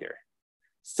sitting there.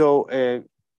 So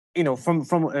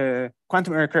from a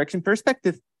quantum error correction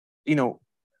perspective,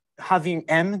 having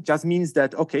M just means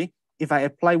that, okay, if I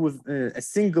apply with a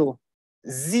single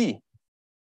Z,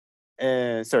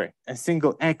 a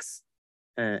single X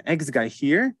guy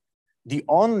here, the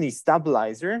only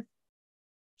stabilizer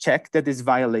check that is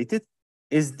violated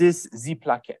is this Z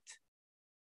plaquette.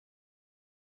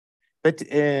 But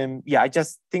yeah, I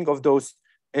just think of those,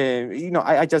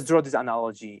 I just draw this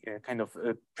analogy kind of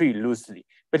pretty loosely.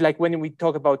 But like when we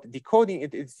talk about decoding,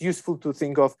 it's useful to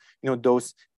think of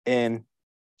those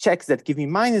checks that give me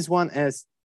 -1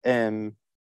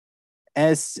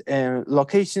 as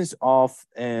locations of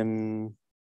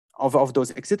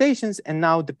those excitations. And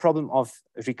now the problem of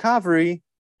recovery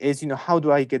is how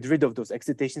do I get rid of those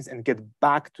excitations and get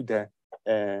back to the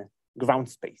ground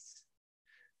space?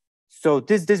 So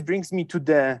this brings me to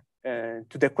the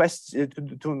question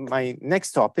to my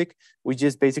next topic, which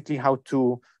is basically how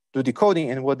to do decoding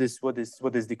and what is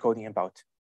decoding about.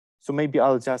 So maybe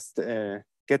I'll just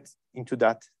get into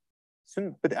that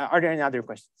soon. But are there any other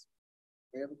questions?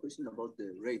 I have a question about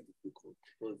the rate of the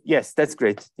code. Yes, that's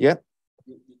great. Yeah.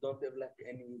 You don't have like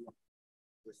any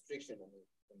restriction on it.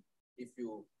 If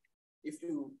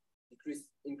you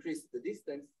increase the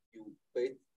distance, you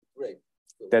pay rate.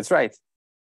 So, that's right.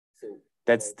 So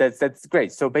that's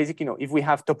great. So basically, if we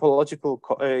have topological,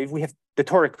 if we have the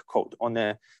toric code on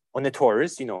a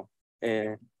torus,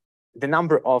 the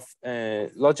number of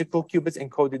logical qubits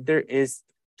encoded there is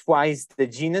twice the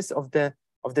genus of the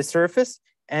surface,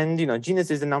 and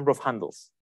genus is the number of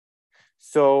handles.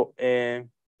 So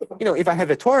if I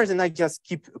have a torus and I just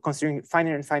keep considering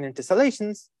finer and finer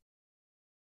tessellations,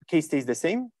 the case stays the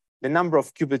same. the number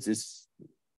of qubits is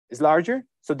larger,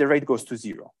 so the rate goes to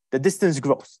 0. The distance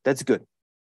grows. That's good.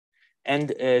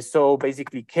 And so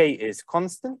basically k is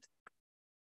constant,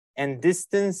 and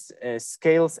distance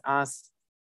scales as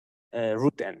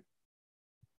root n.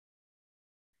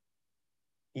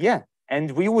 Yeah,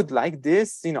 and we would like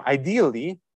this,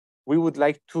 ideally, we would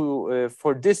like to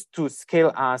for this to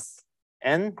scale as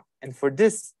n, and for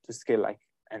this to scale like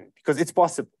n, because it's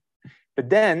possible. But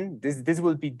then this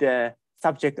will be the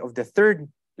subject of the third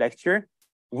lecture.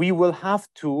 We will have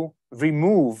to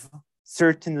remove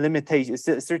certain limitations,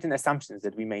 certain assumptions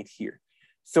that we made here.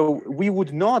 So we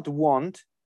would not want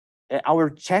our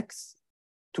checks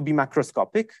to be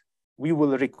macroscopic. We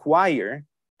will require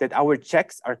that our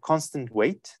checks are constant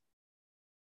weight.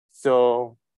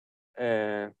 So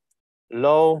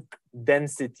low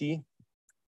density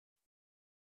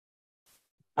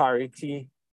parity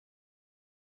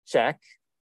check.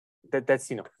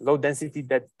 That's low density.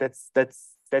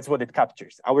 That's what it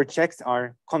captures. Our checks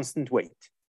are constant weight.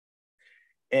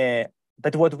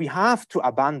 But what we have to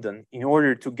abandon in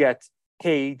order to get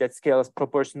k that scales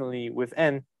proportionally with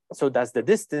n, so that's the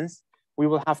distance, we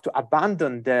will have to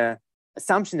abandon the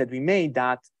assumption that we made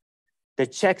that the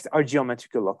checks are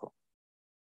geometrically local.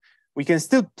 We can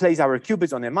still place our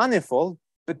qubits on a manifold,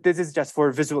 but this is just for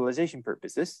visualization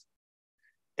purposes.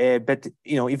 But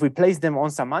if we place them on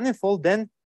some manifold, then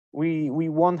we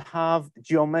won't have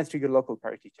geometrically local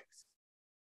parity checks.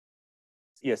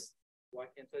 Yes. Why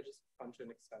can't I just punch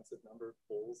an expensive number of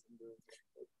holes in the?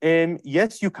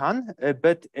 Yes, you can,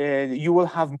 but you will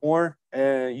have more.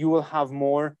 You will have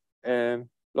more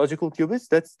logical qubits.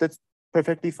 That's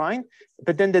perfectly fine.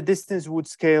 But then the distance would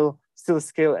still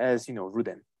scale as root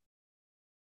n.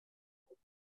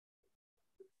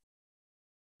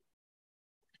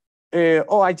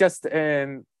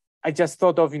 I just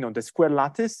thought of the square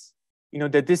lattice.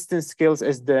 The distance scales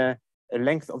as the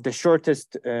length of the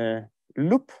shortest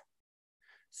loop.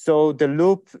 So the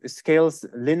loop scales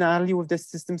linearly with the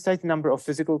system size. Number of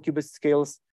physical qubits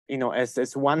scales,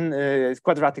 as one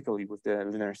quadratically with the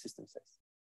linear system size.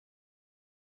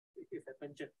 If I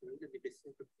punch a hole, the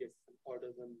distance would be some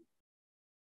order than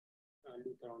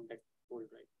loop around that hole,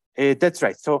 right? That's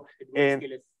right. So it will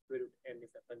scale as square root n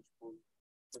if I punch hole.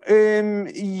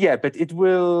 Yeah, but it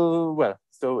will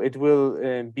it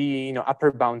will be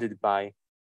upper bounded by.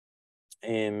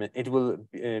 It will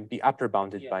be upper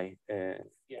bounded by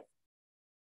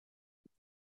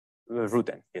root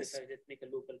n. Yes. If I just make a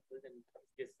local hole, then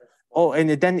just and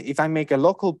then if I make a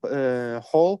local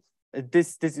hole,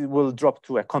 this will drop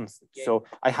to a constant. Yeah. So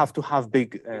I have to have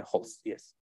big holes.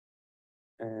 Yes.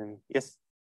 Yes.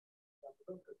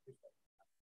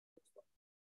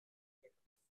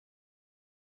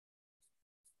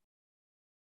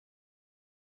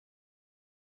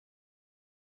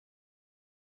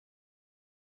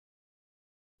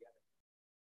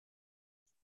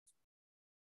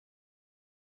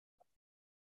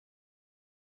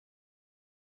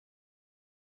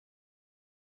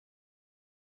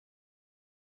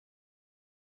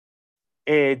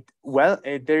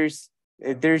 There's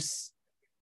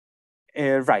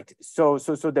right. So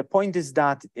the point is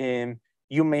that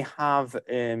you may have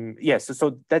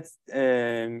So that's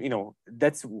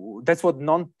that's what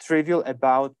non-trivial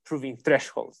about proving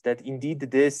thresholds. That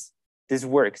indeed this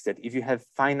works. That if you have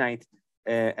finite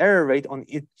error rate on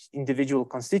each individual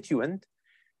constituent,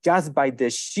 just by the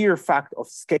sheer fact of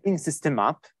scaling system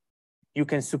up, you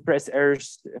can suppress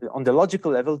errors on the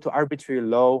logical level to arbitrarily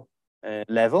low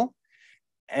level.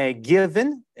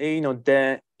 Given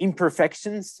the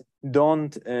imperfections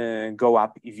don't go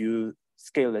up if you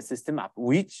scale the system up,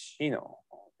 which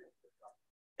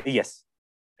yes,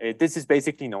 this is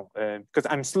basically because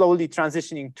I'm slowly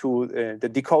transitioning to the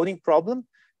decoding problem,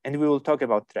 and we will talk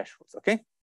about thresholds. Okay,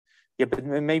 yeah, but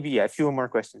maybe a few more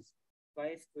questions.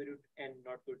 Why is square root n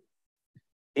not good?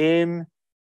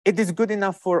 It is good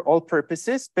enough for all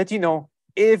purposes, but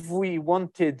if we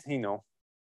wanted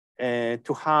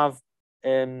to have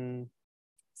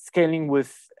scaling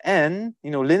with n,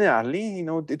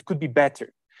 linearly, it could be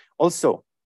better. Also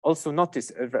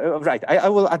notice, right? I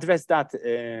will address that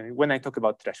when I talk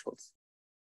about thresholds.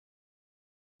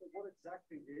 So what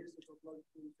exactly is the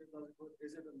topological?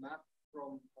 Is it a map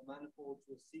from a manifold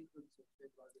to a sequence of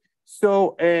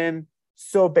stabilizers?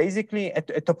 So basically, a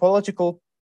topological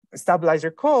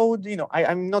stabilizer code.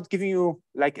 I'm not giving you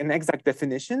like an exact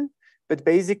definition, but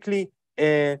basically,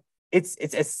 it's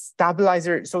a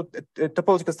stabilizer. So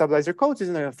topological stabilizer codes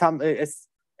is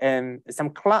some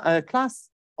class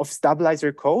of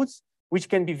stabilizer codes which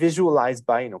can be visualized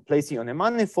by placing on a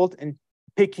manifold and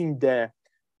picking the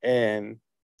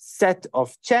set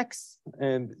of checks,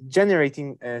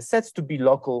 generating sets to be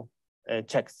local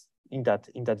checks in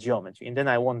that geometry. And then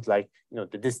I want, like,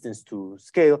 the distance to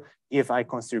scale if I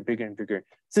consider bigger and bigger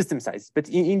system sizes. But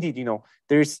indeed,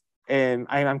 there's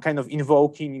I'm kind of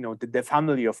invoking, the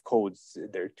family of codes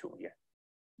there too. Yeah.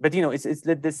 But it's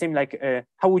the same, like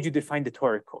how would you define the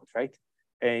Tor code, right?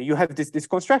 You have this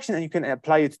construction and you can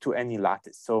apply it to any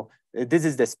lattice. So this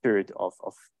is the spirit of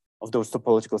those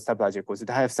topological stabilizer codes,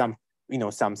 that I have some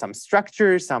some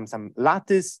structure, some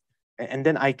lattice, and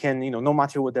then I can no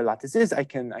matter what the lattice is, I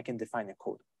can define a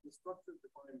code. The structure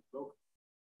defined local.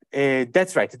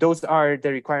 That's right. Those are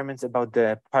the requirements about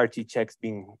the party checks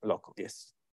being local.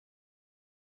 Yes.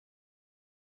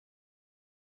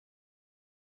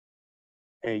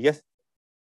 Yes.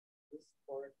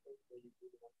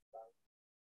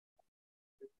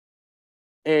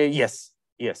 Yes.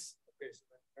 Yes. Okay,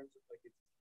 so in terms of like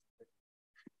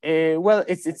Well,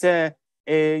 it's a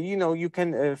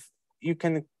you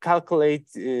can calculate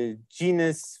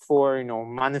genus for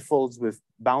manifolds with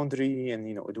boundary, and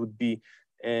it would be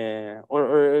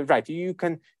or right, you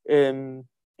can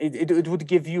it would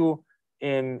give you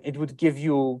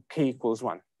k equals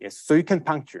 1. Yes, so you can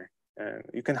puncture,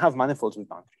 you can have manifolds with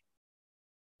boundary.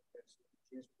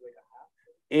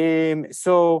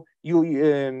 So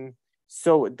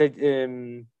that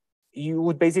you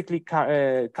would basically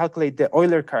calculate the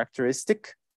Euler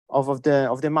characteristic of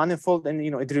the manifold, and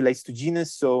it relates to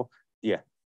genus. So yeah.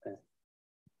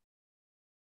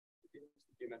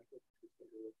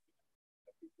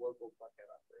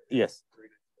 Yes.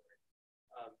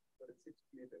 But it seems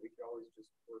to me that we could always just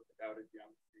work without a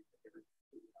geometry.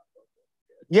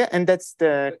 Yeah, and that's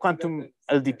the quantum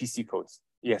LDPC codes.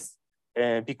 Yes,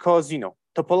 because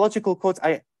topological codes,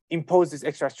 I impose this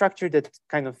extra structure that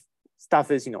kind of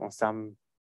stuff is on some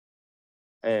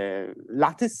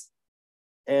lattice,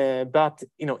 but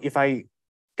if I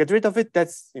get rid of it,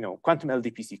 that's quantum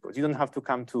LDPC codes. You don't have to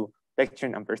come to lecture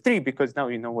number 3 because now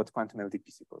you know what quantum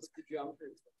LDPC codes. the geometry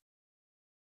is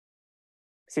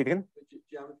Say it again. the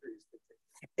geometry is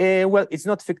fictitious. Well, it's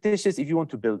not fictitious if you want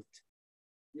to build it.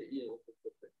 Yeah.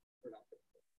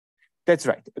 That's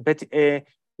right. But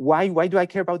why do I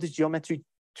care about this geometry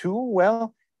too?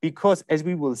 Well, because as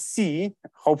we will see,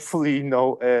 hopefully, in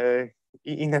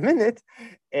a minute,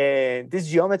 this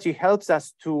geometry helps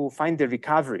us to find the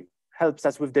recovery, helps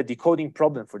us with the decoding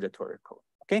problem for the Tor code.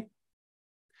 Okay.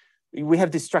 We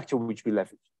have this structure which we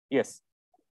leverage. Yes.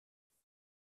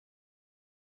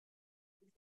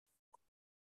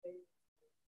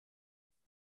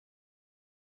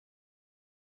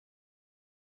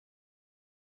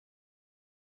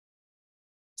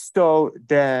 So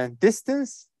the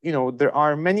distance, there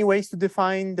are many ways to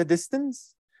define the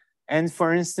distance. And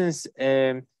for instance,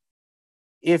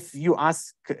 if you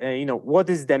ask, what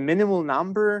is the minimal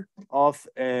number of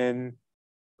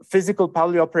physical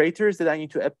Pauli operators that I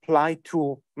need to apply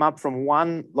to map from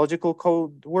one logical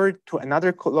code word to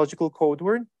another logical code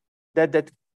word,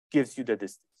 that gives you the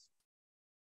distance.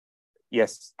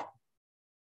 Yes.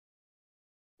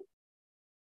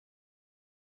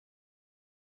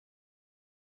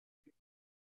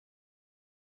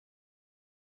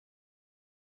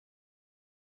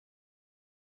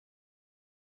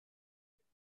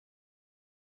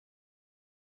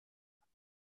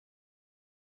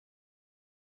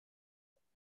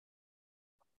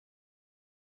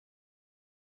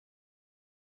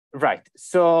 Right.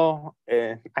 So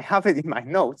I have it in my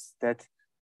notes that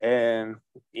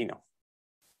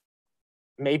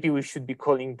maybe we should be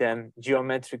calling them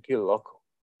geometrically local.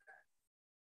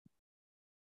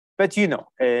 But yeah.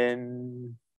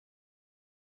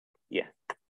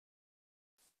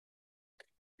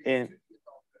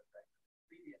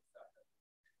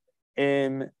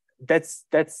 That's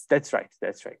right.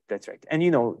 That's right.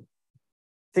 And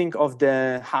think of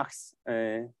the Hach's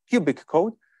cubic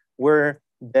code, where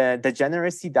the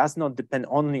degeneracy does not depend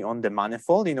only on the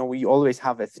manifold. We always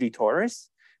have a 3 torus,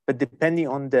 but depending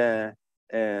on the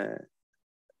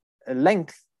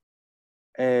length,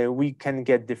 we can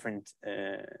get different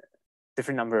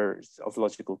numbers of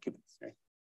logical qubits, right?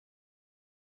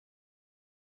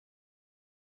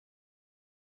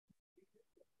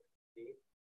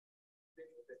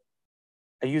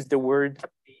 I use the word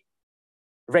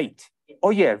rate.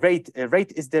 Oh yeah, rate.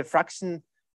 Rate is the fraction.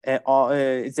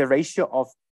 It's a ratio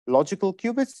of logical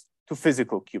qubits to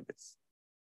physical qubits.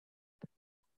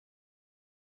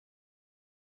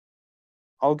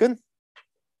 All good?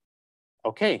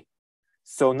 Okay.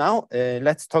 So now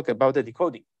let's talk about the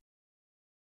decoding.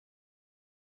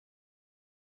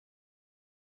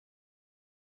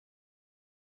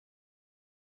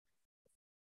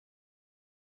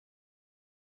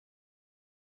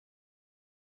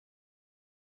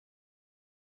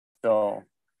 So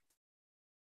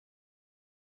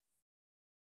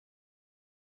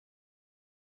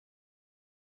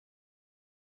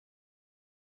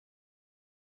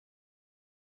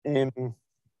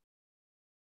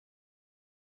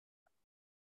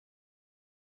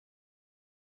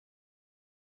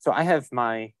so I have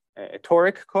my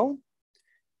toric code,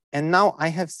 and now I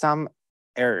have some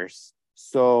errors.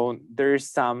 So there's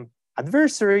some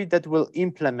adversary that will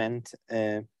implement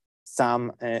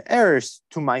some errors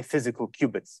to my physical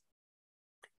qubits.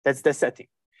 That's the setting.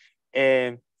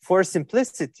 For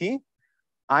simplicity,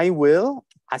 I will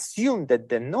assume that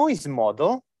the noise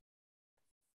model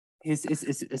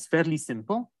is fairly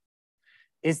simple.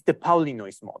 It's the Pauli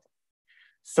noise model.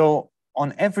 So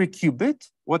on every qubit,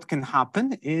 what can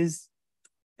happen is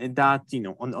that,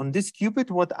 on this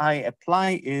qubit, what I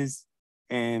apply is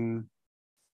the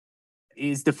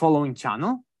following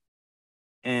channel,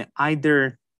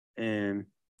 either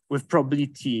with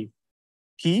probability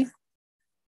P,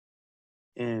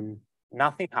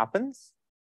 nothing happens.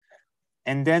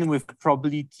 And then with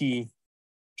probability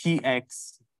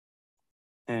Px,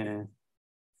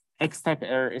 X-type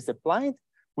error is applied.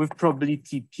 With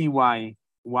probability Py,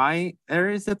 Y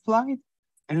error is applied.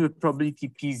 And with probability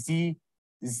Pz,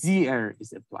 Z error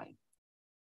is applied.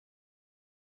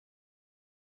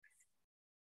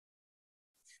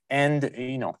 And,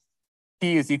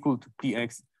 P is equal to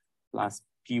Px plus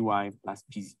Py plus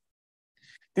Pz.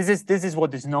 This is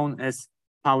what is known as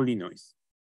Pauli noise.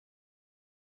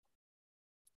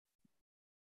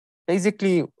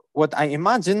 Basically, what I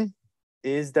imagine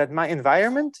is that my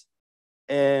environment,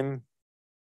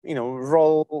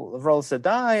 rolls a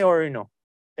die, or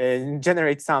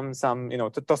generates some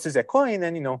tosses a coin,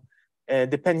 and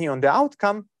depending on the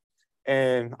outcome,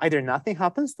 either nothing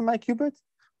happens to my qubit,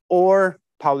 or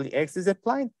Pauli X is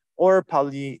applied, or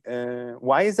Pauli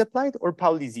Y is applied, or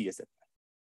Pauli Z is applied.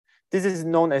 This is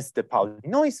known as the Pauli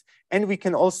noise, and we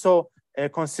can also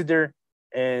consider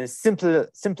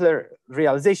simpler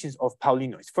realizations of Pauli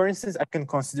noise. For instance, I can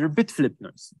consider bit flip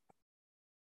noise.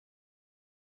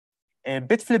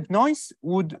 Bit flip noise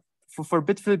would, for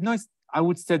bit flip noise, I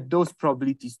would set those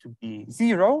probabilities to be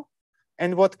 0.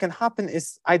 And what can happen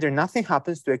is either nothing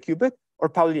happens to a qubit, or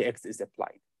Pauli X is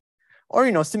applied.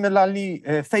 Or, similarly,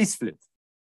 phase flip.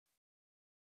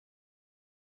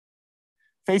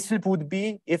 Phase flip would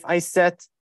be if I set,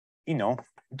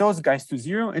 those guys to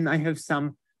 0, and I have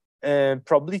some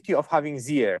probability of having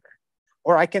Z error.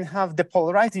 Or I can have the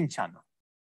polarizing channel.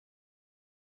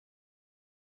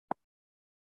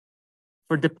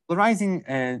 For the polarizing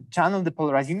channel, the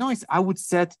polarizing noise, I would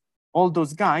set all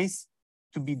those guys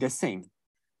to be the same.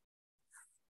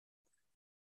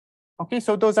 Okay,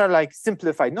 so those are like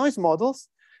simplified noise models,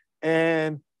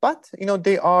 but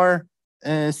they are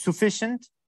sufficient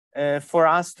for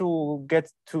us to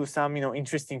get to some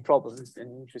interesting problems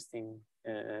and interesting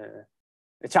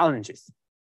challenges.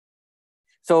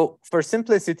 So for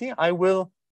simplicity, I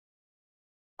will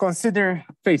consider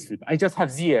phase flip. I just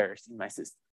have Z errors in my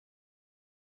system.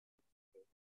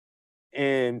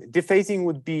 And dephasing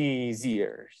would be Z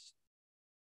errors.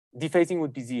 Dephasing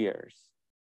would be Z errors,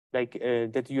 like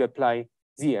that you apply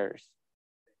Z errors.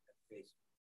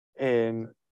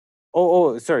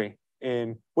 Sorry.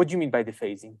 What do you mean by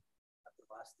dephasing?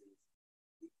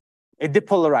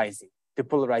 Depolarizing.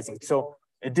 So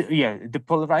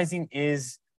depolarizing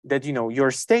is that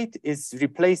your state is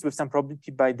replaced with some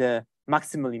probability by the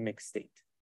maximally mixed state.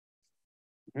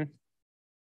 Mm-hmm.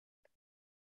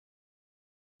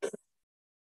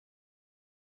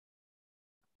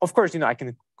 Of course, I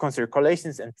can consider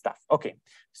correlations and stuff. Okay,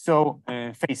 so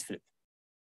phase flip.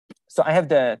 So I have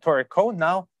the toric code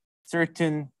now.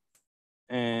 Certain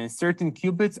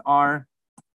qubits are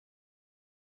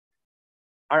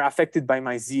affected by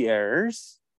my Z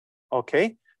errors.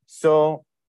 Okay, so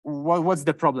what's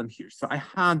the problem here? So I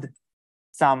had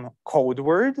some code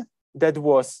word that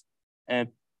was,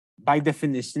 by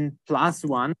definition,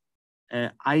 +1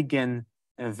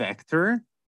 eigenvector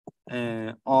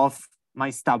of my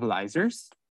stabilizers.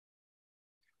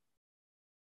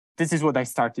 This is what I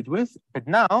started with, but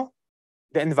now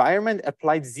the environment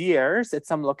applied Z errors at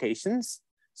some locations.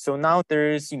 So now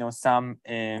there's some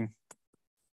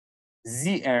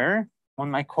Z error on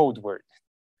my code word.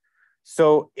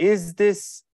 So is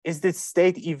this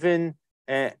state even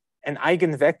an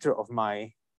eigenvector of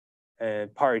my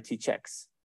parity checks?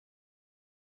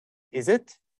 Is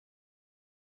it?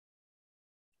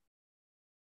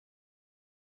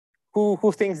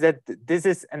 Who thinks that this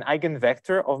is an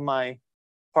eigenvector of my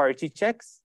parity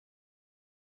checks?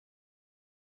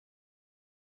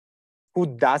 Who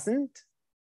doesn't?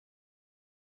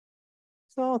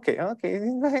 So okay.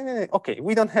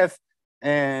 We don't have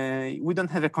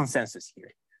a consensus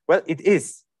here. Well, it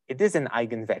is an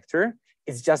eigenvector.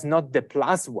 It's just not the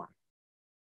 +1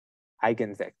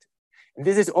 eigenvector. And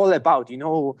this is all about, you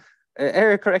know,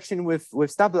 error correction with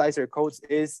stabilizer codes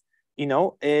is, you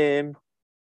know,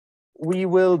 we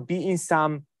will be in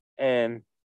some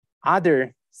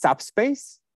other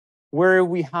subspace where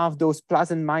we have those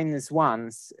plus and minus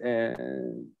ones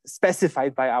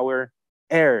specified by our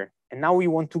error. And now we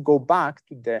want to go back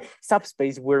to the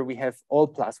subspace where we have all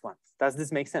 +1s. Does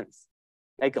this make sense?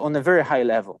 Like on a very high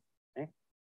level. Okay?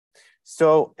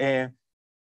 So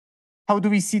how do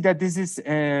we see that this is,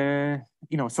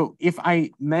 you know, so if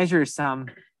I measure some,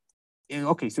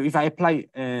 okay, so if I apply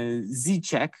Z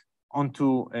check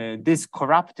onto this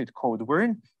corrupted code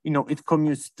word, you know, it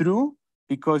commutes through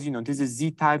because, you know, this is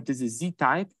Z type, this is Z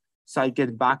type. So I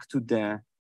get back to the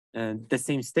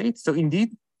same state. So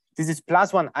indeed, this is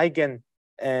 +1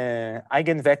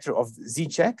 eigenvector of Z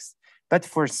checks, but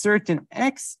for certain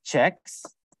X checks,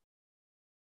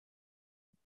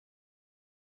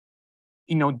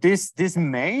 you know, this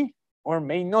may or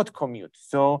may not commute.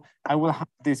 So I will have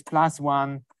this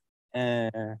 +1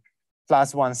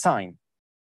 sign,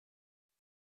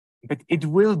 but it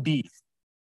will be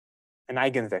an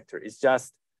eigenvector. It's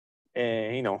just,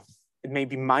 you know, it may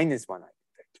be -1 eigenvector.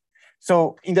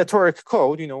 So in the toric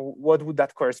code, you know, what would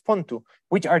that correspond to?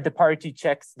 Which are the parity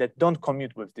checks that don't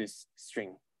commute with this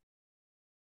string?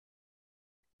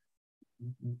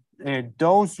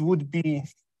 Those would be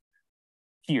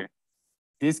here.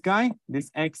 This guy,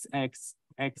 this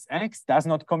XXXX does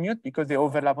not commute because they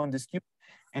overlap on this cube.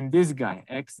 And this guy,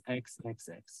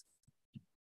 XXXX.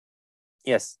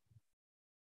 Yes.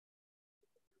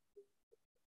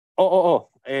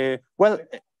 Well,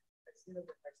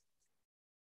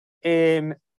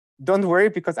 don't worry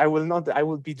because I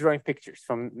will be drawing pictures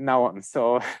from now on.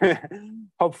 So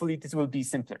hopefully this will be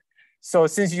simpler. So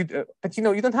since you, but you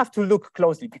know, you don't have to look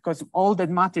closely because all that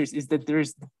matters is that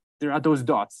there are those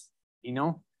dots, you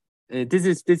know. This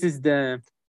is the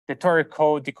toric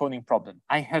code decoding problem.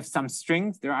 I have some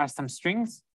strings, there are some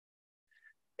strings.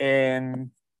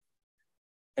 And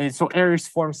so errors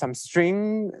form some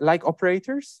string-like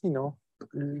operators, you know,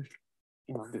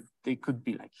 they could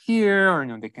be like here, or you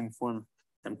know, they can form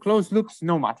some closed loops,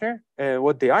 no matter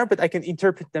what they are, but I can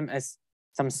interpret them as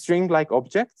some string-like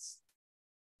objects.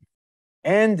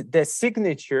 And the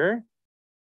signature,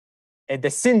 the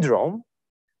syndrome,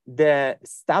 the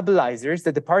stabilizers,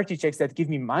 the parity checks that give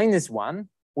me -1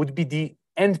 would be the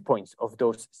endpoints of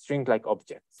those string-like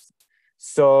objects.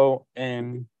 So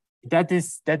that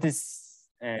is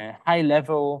a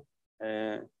high-level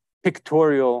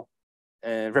pictorial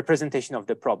representation of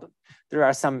the problem. There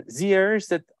are some Z errors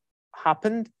that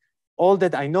happened. All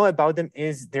that I know about them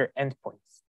is their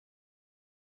endpoints.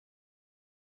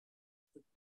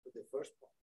 The first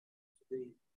part,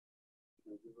 the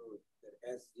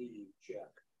SD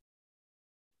check.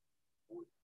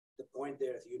 The point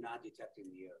there is you're not detecting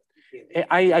the error.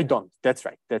 I don't. That's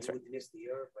right. That's right. You miss the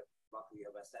error, but luckily you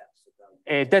have SF. So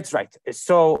that's right.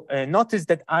 So notice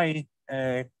that I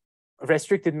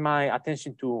restricted my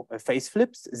attention to phase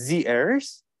flips, Z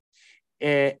errors.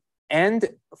 And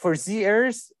for Z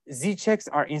errors, Z checks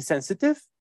are insensitive,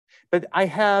 but I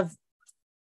have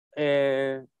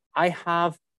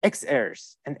X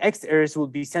errors, and X errors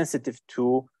will be sensitive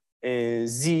to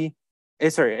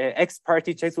X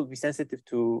parity checks will be sensitive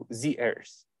to Z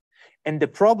errors. And the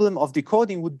problem of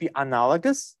decoding would be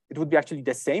analogous. It would be actually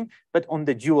the same, but on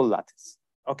the dual lattice.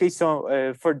 Okay, so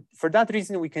for that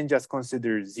reason, we can just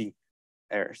consider Z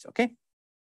errors, okay?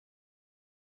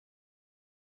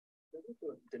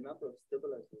 the number of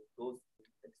stabilizers goes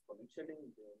exponentially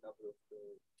in the number of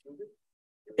qubits?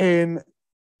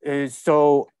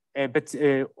 But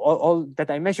all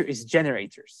that I measure is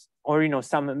generators, or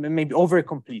some maybe over a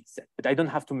complete set, but I don't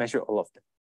have to measure all of them.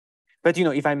 But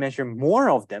if I measure more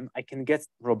of them, I can get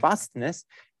robustness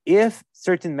if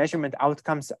certain measurement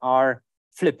outcomes are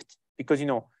flipped, because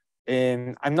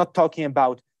I'm not talking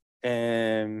about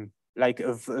like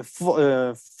a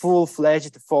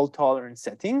full-fledged fault-tolerant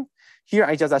setting. Here,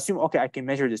 I just assume, okay, I can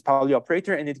measure this Pauli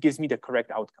operator and it gives me the correct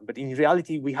outcome. But in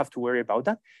reality, we have to worry about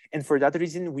that. And for that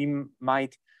reason, we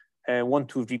might want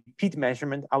to repeat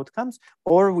measurement outcomes,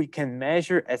 or we can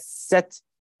measure a set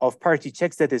of parity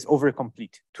checks that is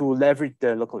over-complete to leverage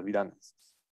the local redundancies.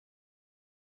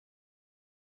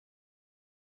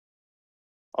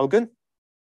 All good?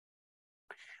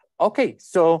 Okay,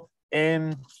 so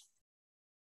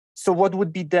what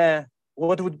would be the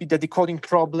decoding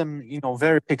problem?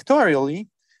 Very pictorially,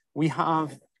 we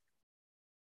have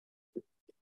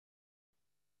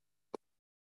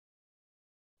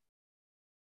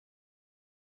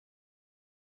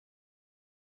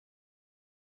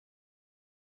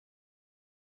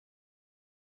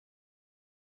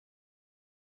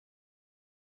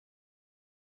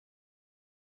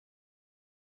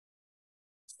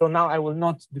So now I will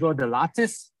not draw the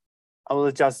lattice. I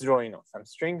will just draw, some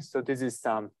strings. So this is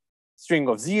some string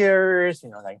of z errors,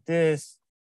 like this.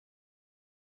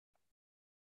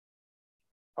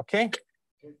 Okay.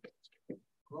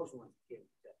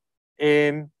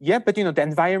 Yeah, but the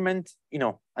environment,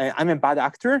 I'm a bad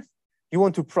actor. You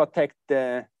want to protect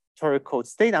the toric code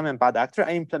state. I'm a bad actor.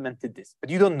 I implemented this,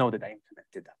 but you don't know that I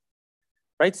implemented that,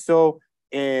 right? So,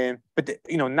 but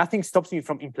nothing stops me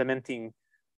from implementing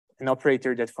an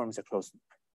operator that forms a closed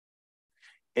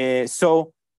loop.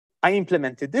 So I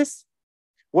implemented this.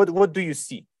 What do you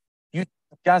see? You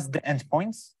just the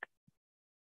endpoints.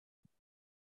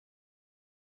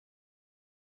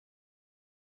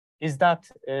 Is that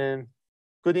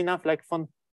good enough, like fun?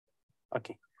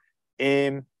 Okay.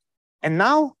 And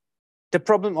now the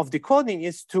problem of decoding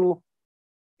is to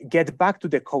get back to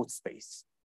the code space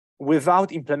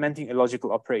without implementing a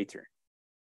logical operator.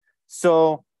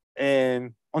 So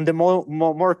on the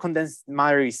more condensed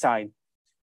Mari side,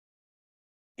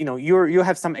 you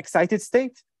have some excited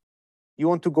state. You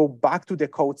want to go back to the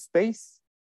code space.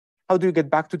 How do you get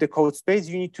back to the code space?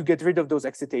 You need to get rid of those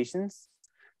excitations.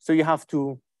 So you have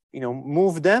to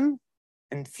move them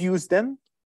and fuse them.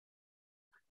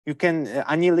 You can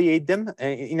annihilate them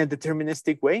in a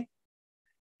deterministic way.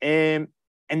 And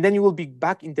then you will be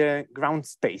back in the ground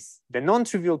space. The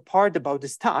non-trivial part about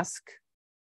this task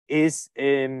is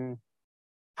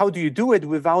how do you do it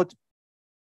without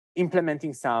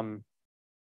implementing some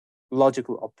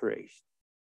logical operation?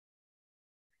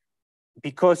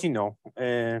 Because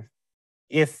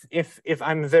if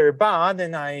I'm very bad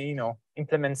and I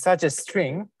implement such a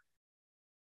string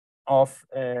of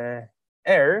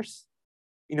errors,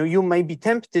 you may be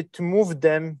tempted to move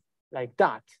them like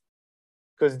that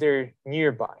because they're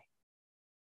nearby.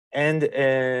 And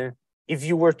if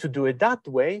you were to do it that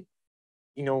way,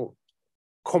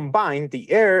 combine the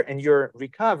error and your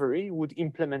recovery would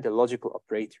implement a logical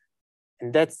operator.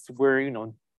 And that's where,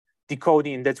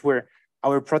 decoding, and that's where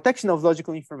our protection of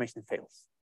logical information fails.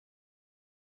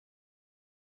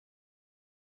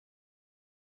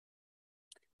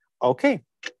 Okay.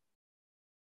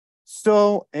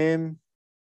 So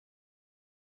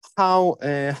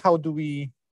how do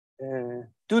we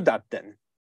do that then?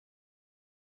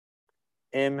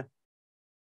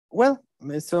 Well,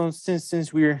 so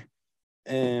since we're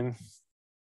okay,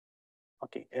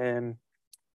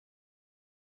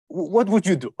 what would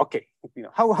you do? Okay,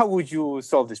 how would you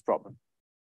solve this problem?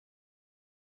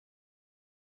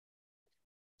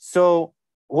 So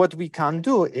what we can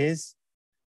do is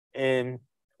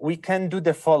we can do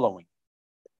the following.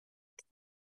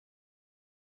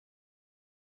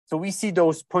 So we see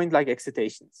those point-like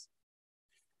excitations.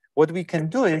 What we can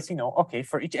do is, okay,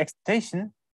 for each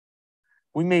excitation,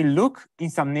 we may look in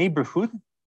some neighborhood,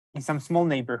 in some small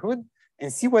neighborhood,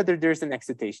 and see whether there's an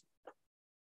excitation.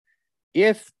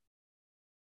 If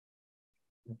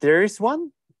there is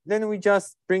one, then we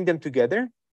just bring them together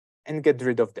and get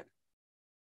rid of them.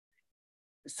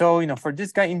 So, for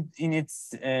this guy in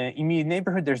its immediate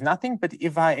neighborhood, there's nothing. But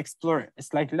if I explore a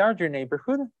slightly larger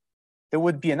neighborhood, there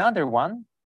would be another one.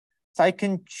 So I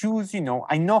can choose,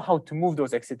 I know how to move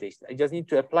those excitations. I just need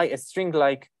to apply a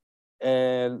string-like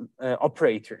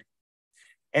operator.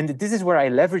 And this is where I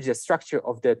leverage the structure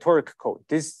of the toric code.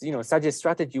 This, such a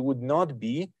strategy would not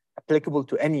be applicable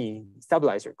to any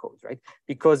stabilizer code, right?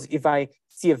 Because if I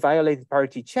see a violated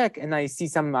parity check and I see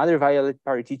some other violated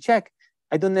parity check,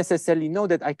 I don't necessarily know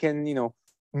that I can,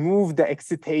 move the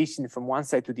excitation from one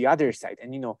side to the other side.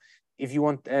 And, if you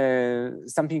want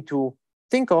something to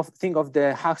think of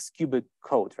the Hughes-Cubic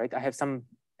code, right? I have some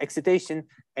excitation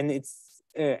and it's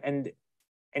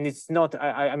not,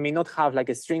 I may not have like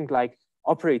a string-like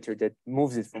operator that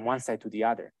moves it from one side to the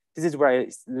other. This is where I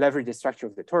leverage the structure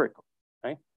of the toric code,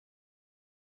 right?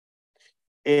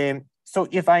 So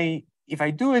if I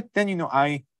do it, then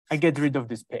I get rid of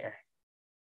this pair.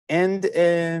 And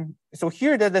so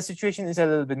here the situation is a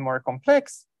little bit more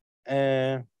complex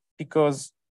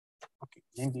because, okay,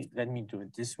 maybe let me do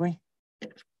it this way.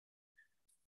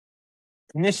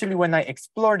 Initially, when I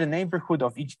explore the neighborhood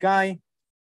of each guy,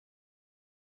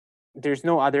 there's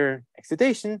no other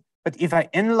excitation. But if I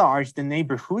enlarge the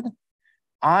neighborhood,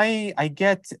 I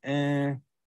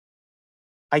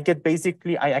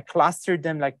basically, I cluster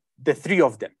them like the three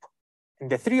of them. And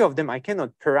the three of them I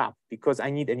cannot pair up because I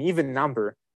need an even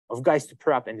number of guys to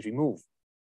pair up and remove.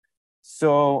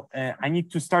 So I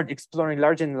need to start exploring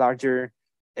larger and larger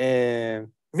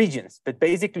regions. But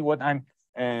basically what I'm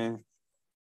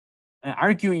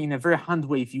arguing in a very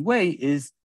hand-wavy way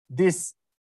is this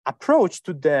approach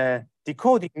to the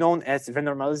decoding known as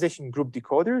renormalization group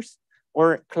decoders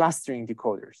or clustering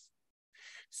decoders.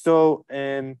 So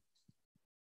the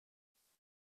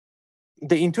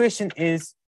intuition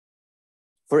is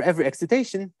for every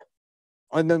excitation,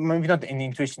 or no, maybe not any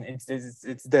intuition, it's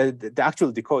the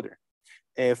actual decoder.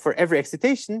 For every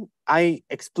excitation, I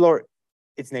explore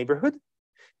its neighborhood.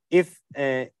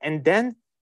 And then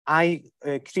I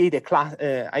create a class.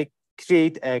 I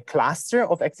create a cluster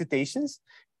of excitations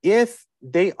if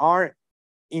they are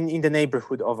in the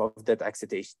neighborhood of that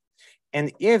excitation.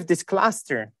 And if this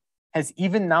cluster has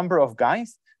even number of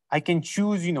guys, I can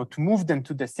choose, to move them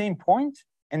to the same point,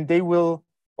 and they will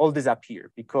all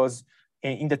disappear, because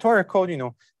in the Tor code,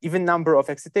 even number of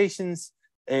excitations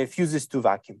fuses to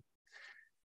vacuum.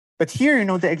 But here,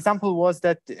 the example was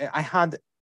that I had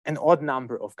an odd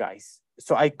number of guys,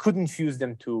 so I couldn't fuse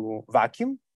them to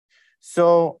vacuum.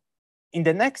 So in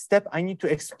the next step, I need to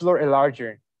explore a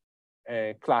larger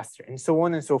cluster, and so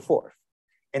on and so forth.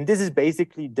 And this is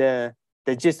basically the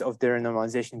gist of the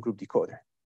renormalization group decoder.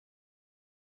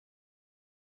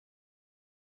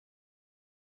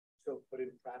 So, but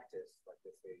in practice, like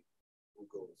let's say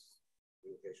Google's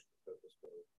communication purpose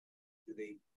code,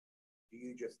 do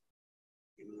you just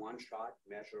in one shot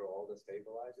measure all the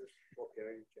stabilizers for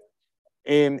carrying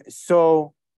checks?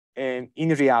 So in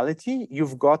reality,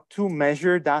 you've got to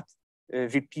measure that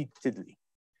repeatedly,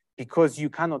 because you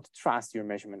cannot trust your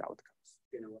measurement outcomes.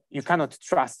 You cannot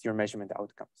trust your measurement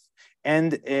outcomes.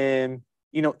 And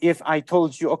if I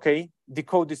told you, okay,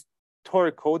 decode this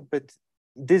Tor code, but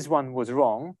this one was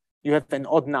wrong, you have an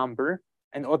odd number.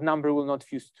 An odd number will not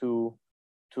fuse to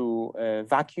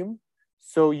vacuum,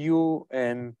 so you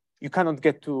cannot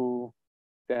get to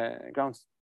the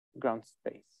ground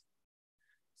space.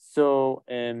 So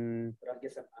but I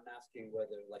guess I'm asking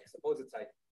whether, like, suppose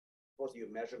your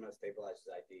measurement stabilizer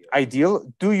is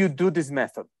ideal. Do you do this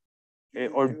method,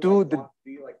 or do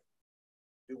you like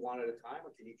do one at a time,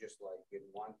 or can you just like in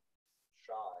one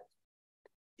shot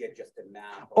get just a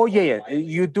map? Oh yeah,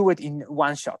 you do it in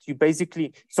one shot. You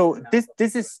basically, so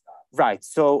this is right.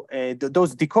 So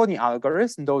those decoding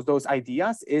algorithms, those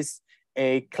ideas is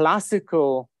a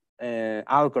classical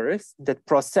algorithm that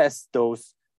process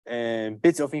those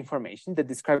bits of information that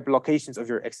describe locations of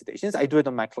your excitations. I do it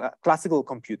on my classical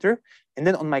computer, and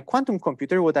then on my quantum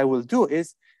computer, what I will do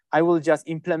is I will just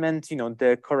implement,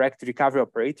 the correct recovery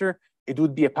operator. It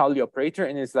would be a Pauli operator,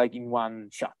 and it's like in one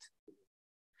shot.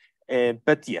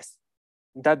 But yes,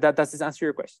 does this answer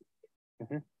your question?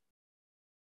 Mm-hmm.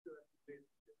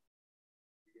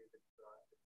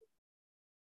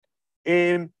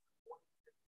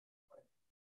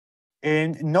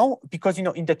 No, because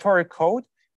in the Tor code,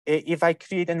 if I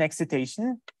create an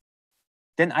excitation,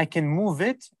 then I can move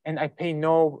it and I pay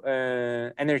no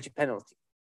energy penalty.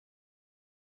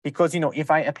 Because if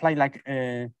I apply like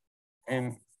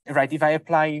right, if I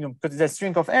apply because the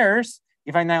string of errors,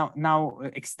 if I now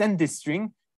extend this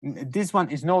string, this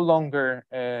one is no longer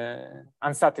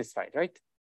unsatisfied, right?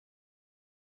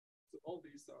 So all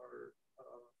these are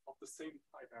of the same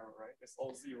type error, right? It's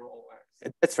all 0, all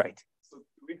x. That's right. So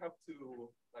do we have to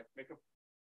like make a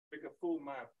full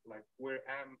map, like where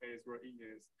M is, where E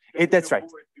is? That's right.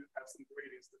 You have some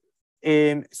gradients to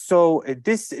this. So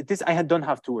this I don't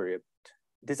have to worry about.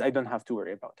 This I don't have to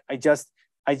worry about. I just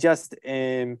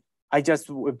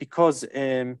because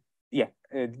yeah,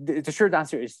 the short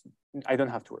answer is I don't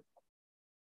have to worry.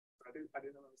 I didn't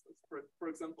understand. For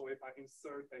example, if I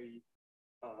insert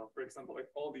for example, if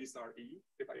all these are E,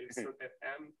 if I insert an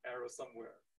M arrow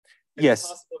somewhere, yes. It's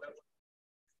possible that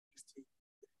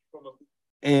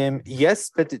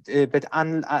yes, but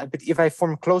if I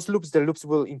form closed loops, the loops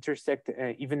will intersect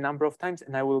even number of times,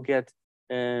 and I will get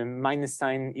minus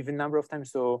sign even number of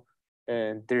times. So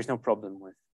there's no problem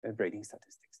with braiding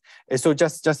statistics. So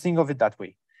just think of it that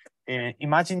way.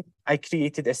 Imagine I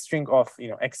created a string of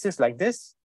x's like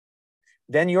this.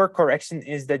 Then your correction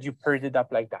is that you paired it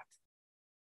up like that.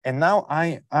 And now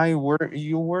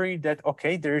you worry that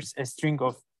okay, there's a string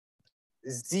of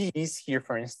z's here,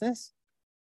 for instance.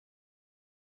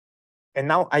 And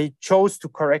now I chose to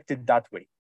correct it that way.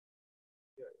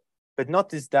 But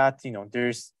notice that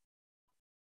there's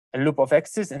a loop of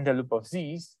x's and a loop of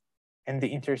z's, and they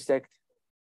intersect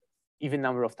even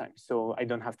number of times. So I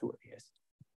don't have to worry. Yes.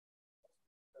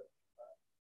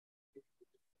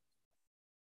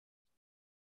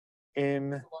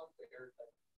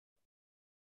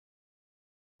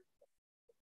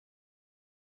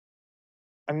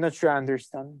 I'm not sure I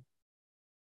understand.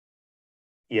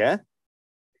 Yeah.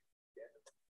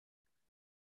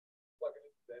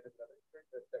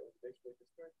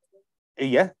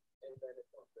 Yeah.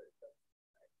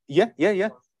 Yeah.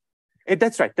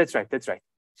 That's right.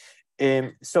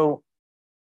 So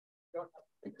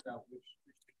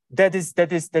that is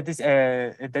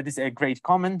a great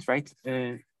comment, right?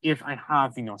 If I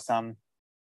have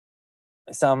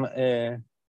some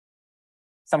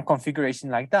configuration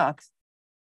like that,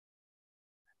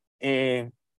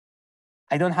 I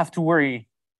don't have to worry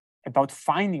about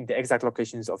finding the exact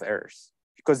locations of errors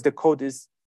because the code is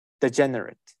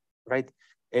degenerate, right?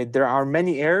 There are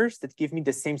many errors that give me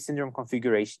the same syndrome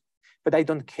configuration, but I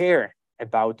don't care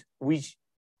about which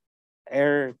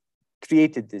error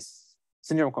created this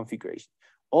syndrome configuration.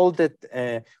 All that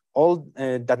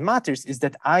matters is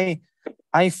that I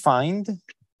find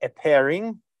a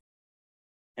pairing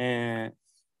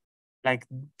like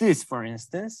this, for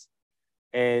instance,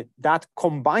 that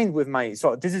combined with my,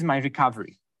 so this is my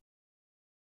recovery.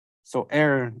 So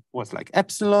error was like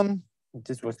epsilon,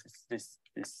 this was this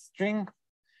string,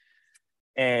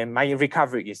 and my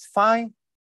recovery is phi.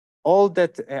 All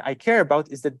that I care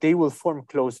about is that they will form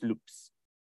closed loops.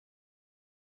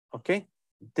 Okay,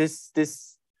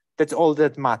 that's all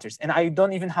that matters, and I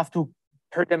don't even have to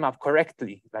pair them up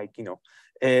correctly, like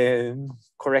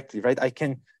correctly, right? I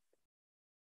can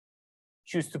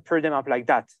choose to pair them up like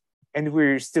that, and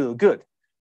we're still good.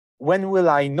 When will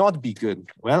I not be good?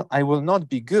 Well, I will not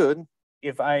be good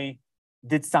if I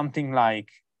did something like,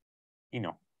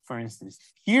 for instance,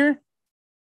 here,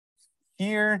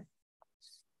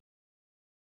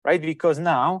 right? Because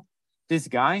now this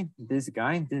guy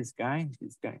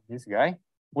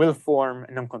will form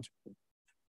a non-control,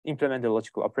 implement the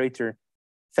logical operator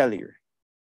failure.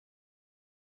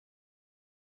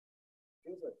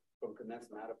 Feels like from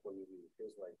condensed matter point of view, it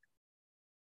feels like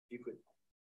you could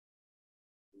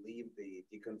leave the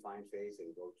deconfined phase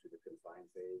and go to the confined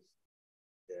phase,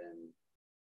 then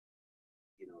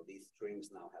these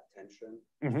strings now have tension.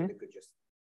 It could just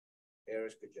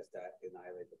errors could just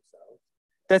annihilate themselves.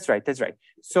 That's right.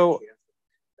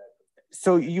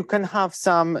 So you can have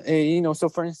some, so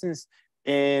for instance,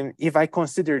 if I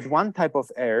considered one type of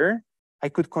error, I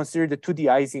could consider the 2D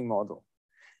Ising model.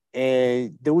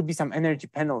 There would be some energy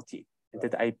penalty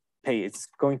that I pay. It's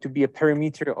going to be a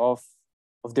parameter of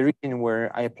the region where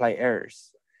I apply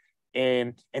errors.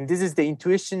 And this is the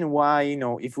intuition why,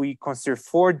 if we consider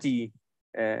 4D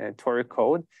Tori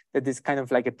code, that is kind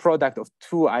of like a product of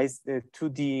two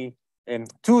 2D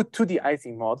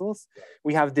Ising models,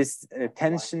 we have this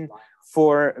tension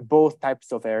for both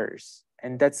types of errors.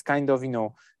 And that's kind of,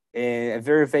 a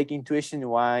very vague intuition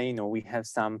why, we have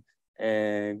some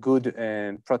good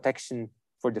protection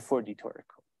for the 4D Tori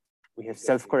code. We have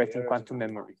self-correcting quantum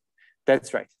memory.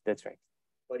 That's right.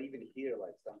 But even here,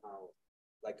 like somehow,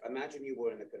 like imagine you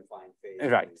were in a confined phase.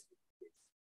 Right.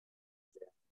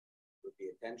 With the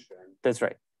attention. That's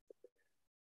right.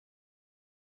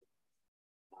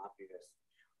 Obvious.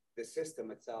 The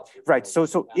system itself. Right. So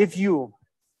if you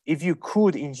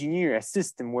could engineer a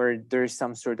system where there is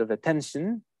some sort of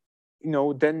attention,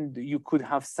 then you could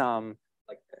have some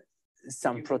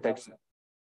protection.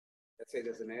 Let's say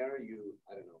there's an error,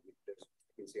 I don't know, you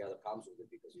can see other problems with it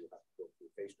because you have to go through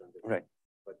phase transition. Right.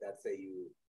 But let's say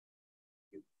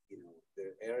the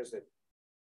errors that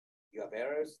you have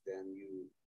errors, then you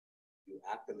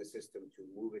act on the system to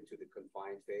move it to the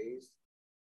confined phase.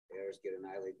 Errors get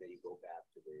annihilated, then you go back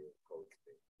to the code.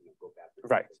 Go back to the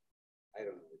right. Phase. I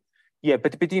don't know. Yeah,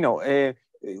 but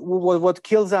what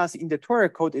kills us in the Tori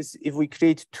code is if we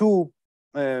create two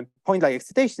point-like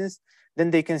excitations, then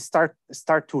they can start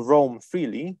to roam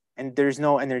freely, and there's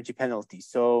no energy penalty.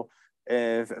 So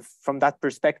from that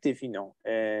perspective,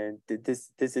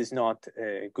 this is not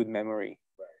a good memory.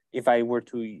 Right. If I were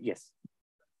to, yes.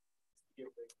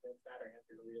 That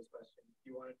answer to Leo's question. If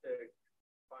you wanted to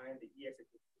find the EX,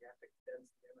 you have to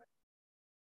condense them.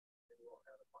 You won't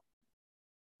have a function.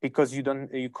 Because you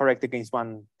correct against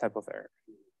one type of error.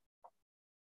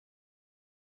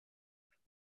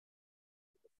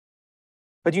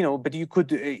 But you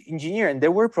could engineer, and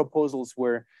there were proposals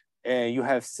where you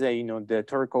have, say, the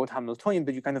Tori code Hamiltonian,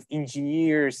 but you kind of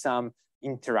engineer some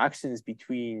interactions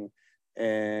between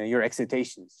your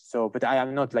excitations. So, but I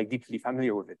am not like deeply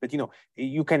familiar with it. But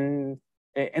you can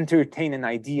entertain an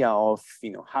idea of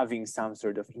having some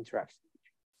sort of interaction.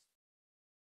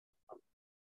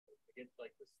 Get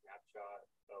like the snapshot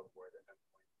of where the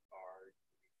endpoints are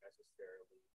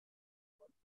necessarily,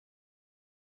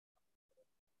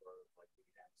 or like we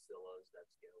can have Scillas that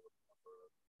scale with the number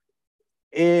of.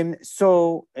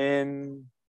 So in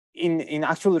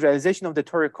actual realization of the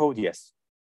Tori code, yes.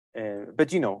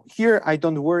 But here I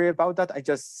don't worry about that. I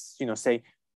just say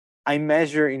I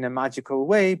measure in a magical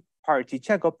way parity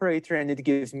check operator, and it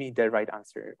gives me the right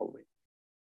answer always.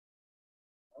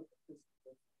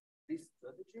 This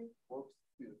strategy works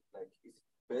like it's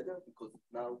better because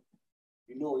now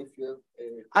if you have a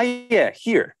Yeah,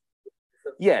 here.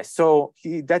 Yeah, so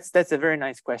that's a very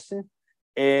nice question.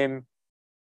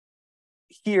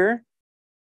 Here,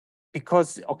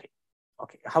 because okay,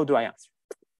 how do I answer?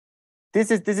 This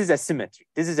is a symmetry.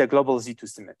 This is a global Z2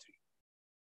 symmetry.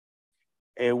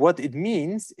 What it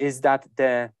means is that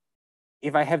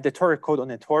if I have the toric code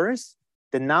on a torus,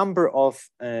 the number of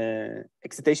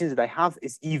excitations that I have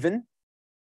is even,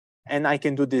 and I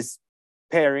can do this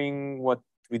pairing what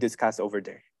we discussed over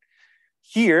there.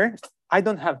 Here, I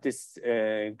don't have this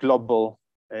global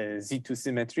Z2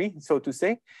 symmetry, so to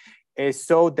say.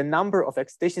 So the number of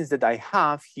excitations that I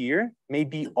have here may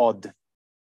be odd.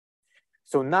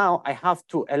 So now I have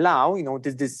to allow,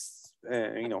 this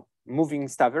moving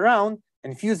stuff around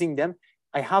and fusing them.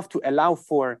 I have to allow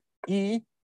for E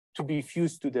to be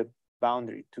fused to the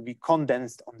boundary, to be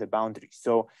condensed on the boundary.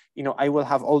 So, I will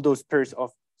have all those pairs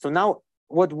of. So now,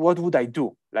 what would I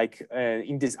do? Like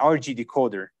in this RG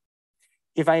decoder,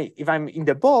 if I'm in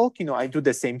the bulk, I do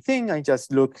the same thing. I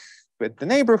just look at the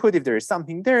neighborhood. If there is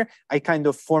something there, I kind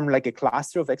of form like a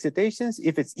cluster of excitations.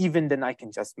 If it's even, then I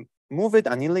can just move it,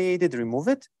 annihilate it, remove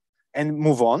it, and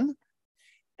move on.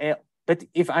 But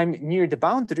if I'm near the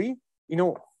boundary,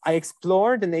 I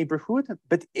explore the neighborhood.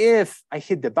 But if I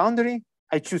hit the boundary,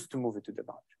 I choose to move it to the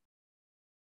boundary.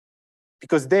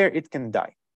 Because there it can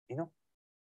die,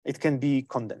 It can be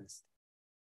condensed.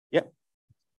 Yeah.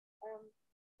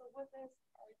 So with this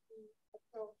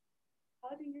approach,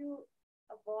 how do you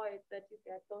avoid that you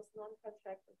get those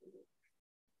non-contractible loops?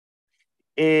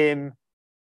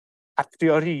 A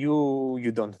priori,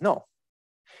 you don't know.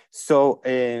 So,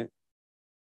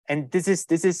 and this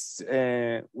is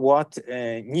what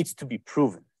needs to be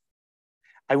proven.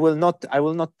 I will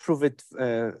not prove it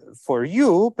for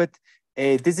you, but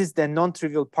this is the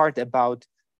non-trivial part about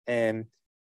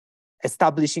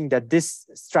establishing that this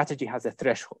strategy has a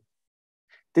threshold.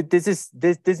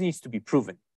 This needs to be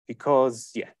proven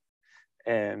because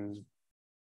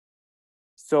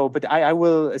so, but I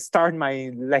will start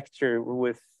my lecture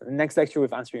next lecture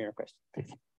with answering your question. Thank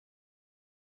you.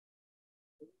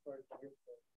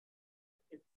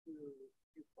 If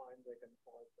you find like an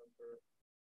odd number,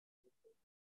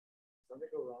 something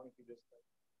go wrong if you just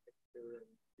pick two and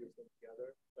fuse them together?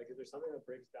 Like, is there something that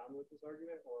breaks down with this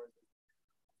argument, or?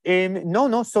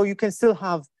 No. So you can still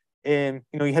have,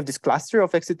 you have this cluster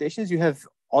of excitations. You have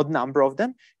odd number of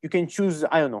them. You can choose,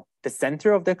 I don't know, the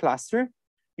center of the cluster.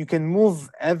 You can move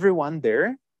everyone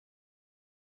there,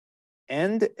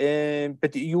 and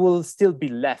but you will still be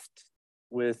left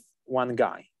with one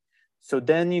guy. So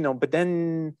then, but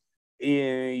then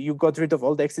you got rid of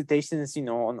all the excitations,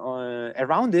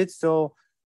 around it. So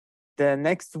the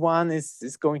next one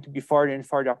is going to be farther and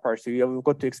farther apart. So you've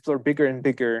got to explore bigger and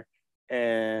bigger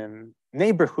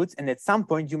neighborhoods, and at some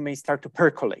point you may start to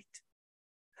percolate.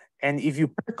 And if you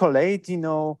percolate,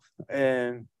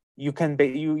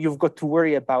 you've got to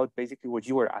worry about basically what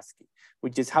you were asking,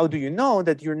 which is how do you know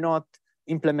that you're not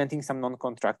implementing some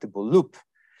non-contractible loop?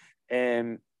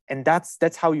 And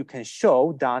that's how you can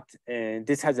show that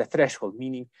this has a threshold,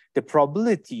 meaning the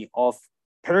probability of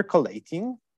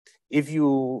percolating, if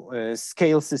you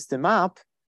scale system up,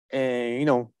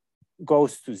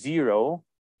 goes to 0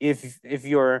 if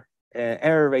your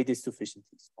error rate is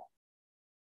sufficiently small.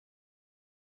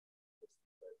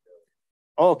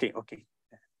 Okay.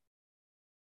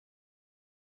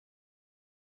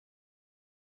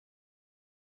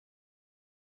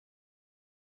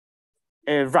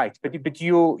 Right, but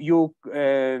you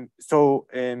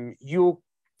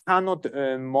cannot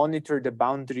monitor the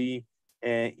boundary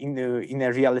in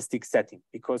a realistic setting,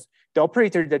 because the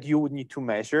operator that you would need to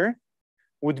measure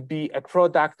would be a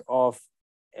product of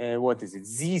what is it,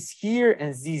 z's here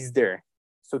and z's there,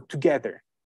 so together.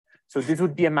 So this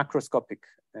would be a macroscopic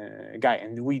guy,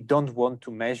 and we don't want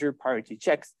to measure parity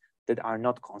checks that are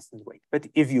not constant weight. But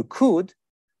if you could,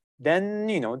 then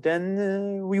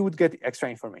we would get extra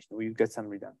information. We would get some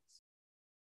redundancy.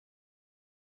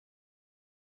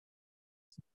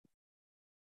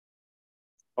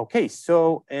 Okay,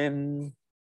 so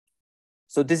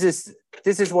this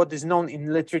is what is known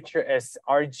in literature as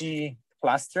RG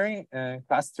clustering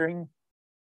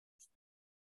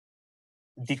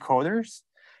decoders.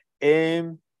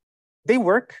 They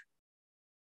work,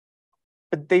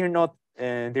 but they're not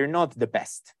the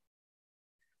best.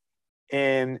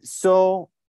 So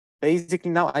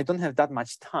basically now I don't have that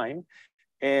much time,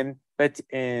 but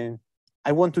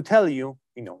I want to tell you,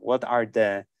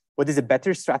 what is a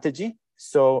better strategy.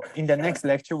 So in the next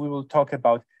lecture, we will talk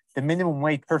about the minimum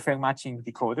weight perfect matching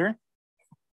decoder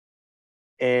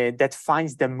that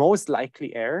finds the most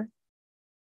likely error.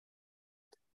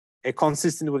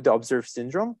 consistent with the observed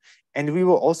syndrome. And we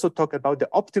will also talk about the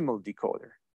optimal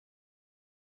decoder.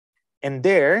 And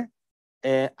there,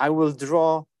 I will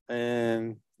draw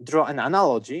an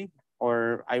analogy,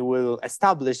 or I will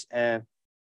establish a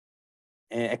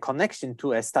connection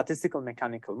to a statistical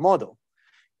mechanical model,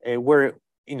 where,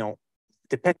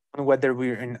 depending on whether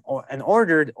we're in an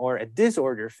ordered or a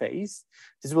disordered phase,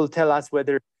 this will tell us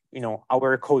whether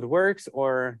our code works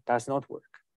or does not work.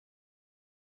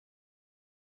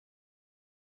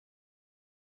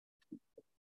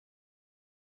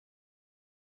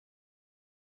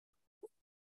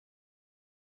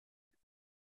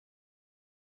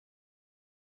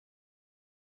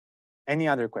 Any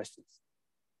other questions?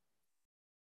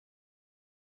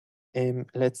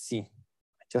 Let's see.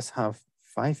 I just have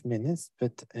 5 minutes,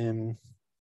 but I'm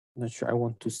not sure I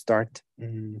want to start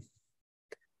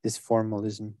this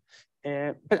formalism.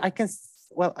 But I can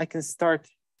start.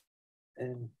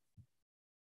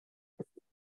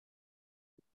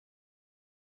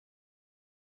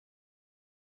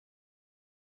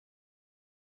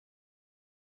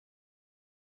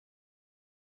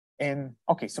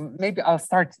 Okay, so maybe I'll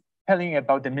start telling you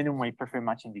about the minimum weight preferred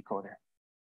matching decoder.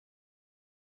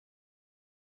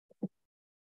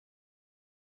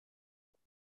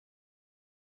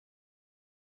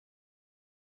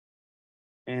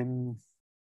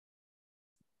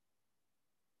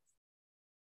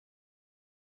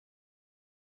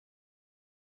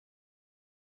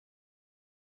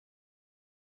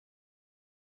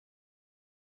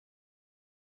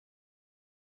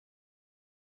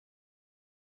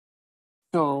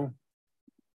 So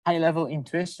high-level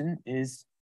intuition is,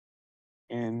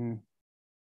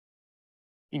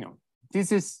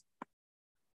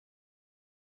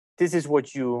 this is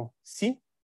what you see.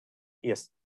 Yes.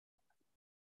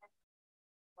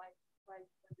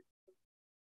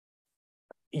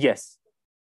 Yes.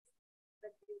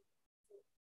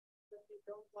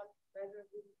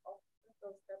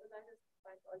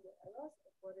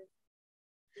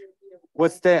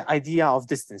 What's the idea of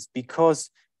distance? Because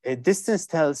distance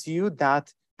tells you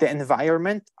that the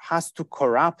environment has to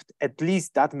corrupt at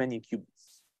least that many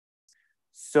qubits.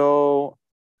 So,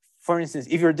 for instance,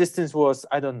 if your distance was,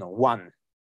 I don't know, 1,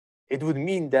 it would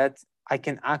mean that I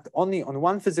can act only on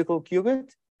 1 physical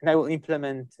qubit, and I will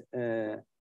implement a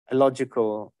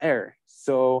logical error.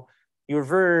 So you're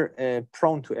very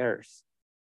prone to errors.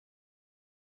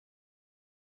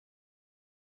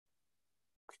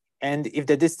 And if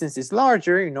the distance is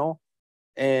larger,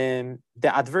 the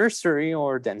adversary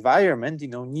or the environment,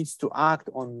 needs to act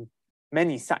on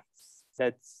many sites.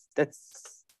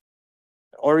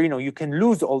 Or you can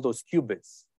lose all those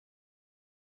qubits,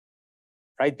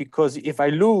 right? Because if I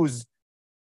lose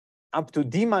up to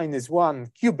d-1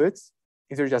 qubits,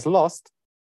 if they're just lost,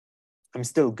 I'm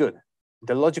still good.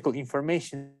 The logical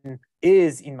information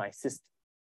is in my system.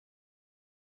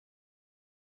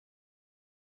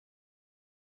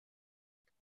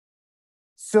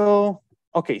 So,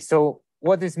 okay, so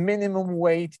what is minimum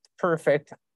weight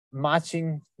perfect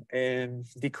matching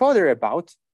decoder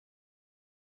about?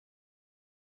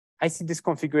 I see this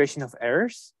configuration of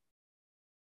errors,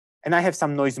 and I have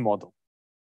some noise model.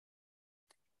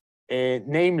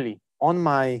 Namely, on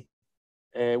my,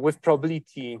 with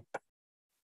probability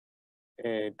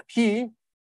P,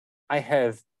 I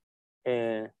have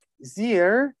Z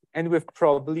error, and with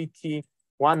probability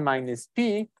 1 minus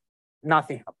P,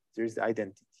 nothing happens. There's the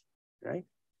identity, right?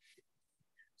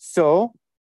 So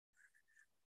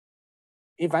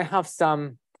if I have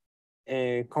some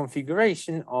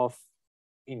configuration of,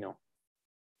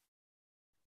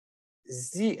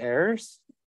 Z errors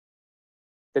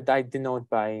that I denote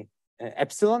by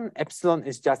epsilon. Epsilon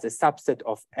is just a subset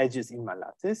of edges in my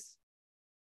lattice.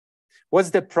 What's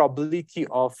the probability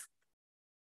of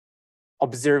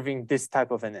observing this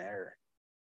type of an error?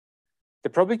 The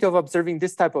probability of observing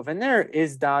this type of an error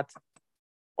is that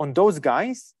on those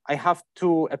guys, I have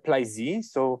to apply Z.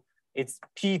 So it's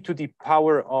P to the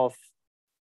power of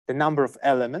the number of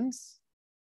elements,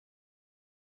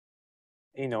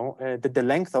 the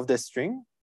length of the string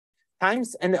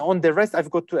times, and on the rest,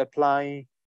 I've got to apply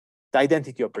the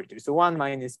identity operator. So 1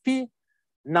 minus P,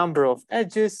 number of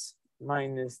edges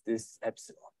minus this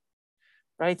epsilon,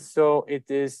 right? So it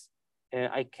is,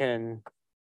 I can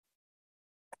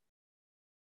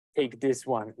take this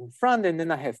one in front, and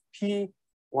then I have P,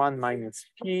 1 minus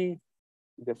P,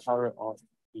 to the power of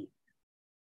E.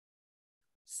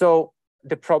 So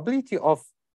the probability of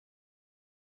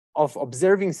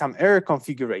observing some error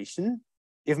configuration,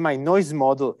 if my noise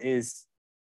model is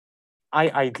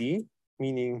IID,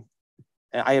 meaning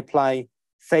I apply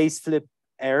phase flip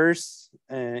errors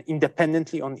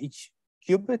independently on each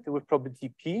qubit with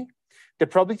probability P. The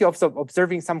probability of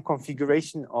observing some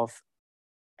configuration of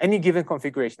any given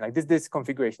configuration, like this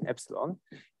configuration epsilon,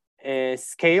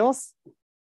 scales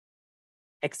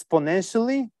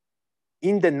exponentially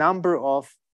in the number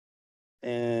of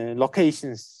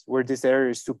locations where this error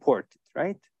is supported,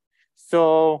 right?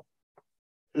 So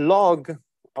log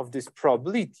of this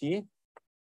probability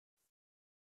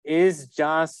is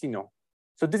just,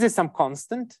 so this is some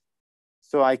constant,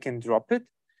 so I can drop it,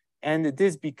 and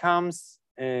this becomes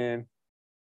the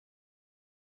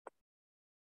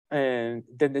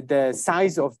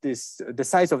size of this, the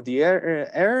size of the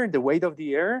error, the weight of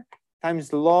the error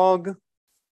times log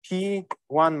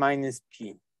P1 minus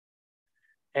P.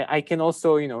 I can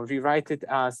also, rewrite it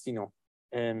as,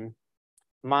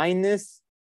 minus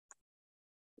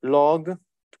log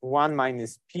 1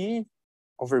 minus P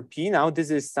over P. Now this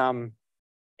is some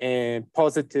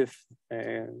positive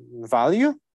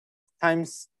value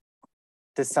times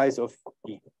the size of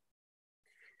P.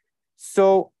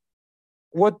 So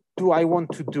what do I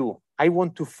want to do? I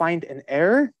want to find an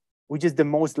error, which is the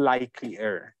most likely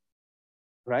error,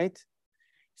 right?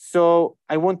 So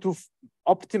I want to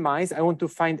optimize, I want to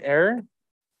find error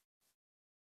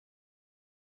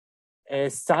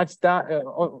such that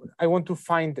I want to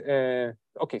find,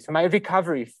 okay, so my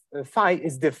recovery phi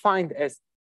is defined as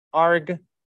arg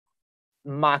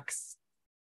max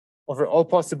over all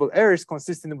possible errors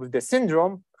consistent with the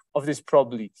syndrome of this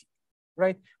probability,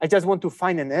 right? I just want to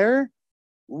find an error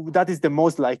that is the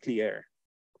most likely error.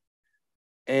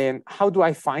 And how do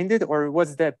I find it, or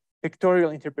what's the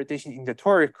pictorial interpretation in the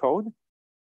toric code?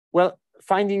 Well,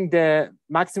 finding the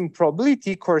maximum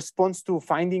probability corresponds to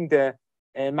finding the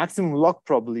maximum log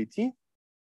probability,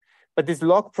 but this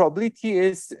log probability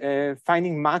is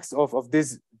finding max of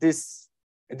this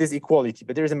equality.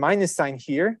 But there's a minus sign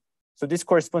here, so this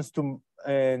corresponds to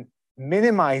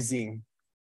minimizing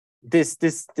this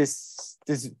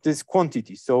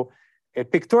quantity. So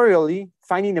pictorially,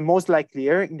 finding the most likely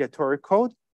error in the toric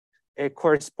code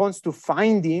corresponds to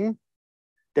finding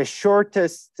the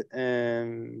shortest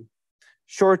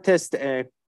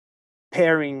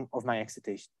pairing of my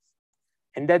excitations,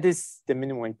 and that is the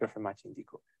minimum weight perfect matching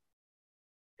decoder.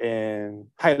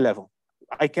 High level.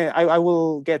 I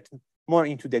will get more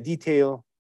into the detail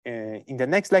in the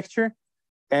next lecture,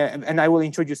 and I will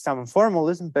introduce some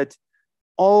formalism. But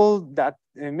all that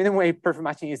minimum weight perfect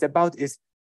matching is about is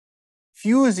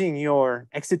fusing your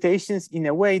excitations in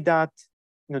a way that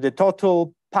the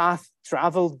total path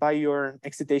traveled by your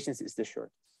excitations is the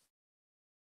shortest.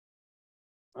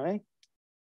 All right.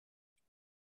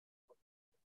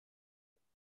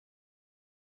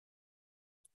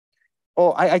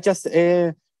 Oh, I just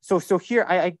so here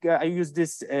I use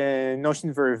this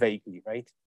notion very vaguely, right?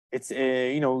 It's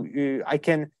I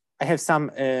have some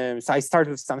so I start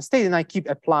with some state and I keep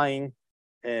applying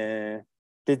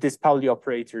this Pauli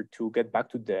operator to get back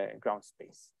to the ground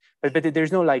space, but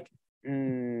there's no like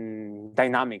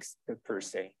dynamics per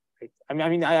se. Right? I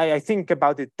mean I think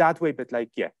about it that way, but like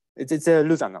yeah, it's a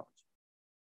loose analogy.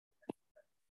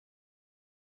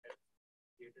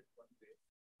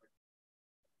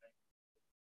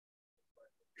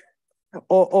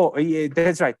 Oh, yeah,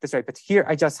 that's right. But here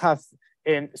I just have,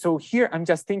 and so here I'm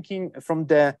just thinking from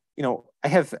the, I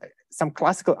have some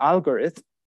classical algorithm,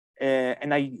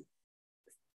 and I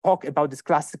talk about this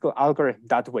classical algorithm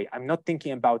that way. I'm not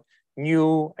thinking about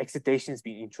new excitations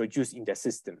being introduced in the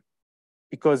system,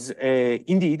 because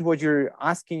indeed what you're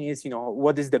asking is,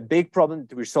 what is the big problem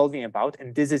that we're solving about,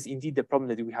 and this is indeed the problem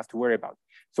that we have to worry about.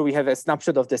 So we have a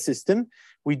snapshot of the system.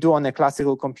 We do on a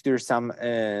classical computer some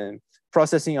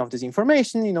processing of this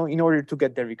information, in order to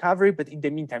get the recovery. But in the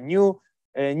meantime, new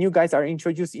guys are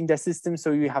introduced in the system,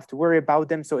 so you have to worry about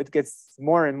them. So it gets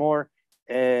more and more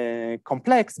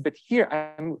complex. But here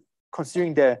I'm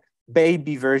considering the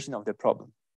baby version of the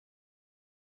problem.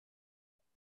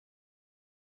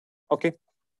 Okay.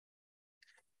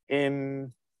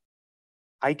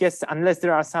 I guess unless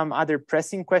there are some other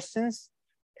pressing questions,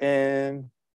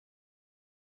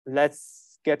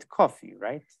 let's get coffee,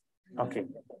 right? Okay.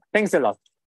 Thanks a lot.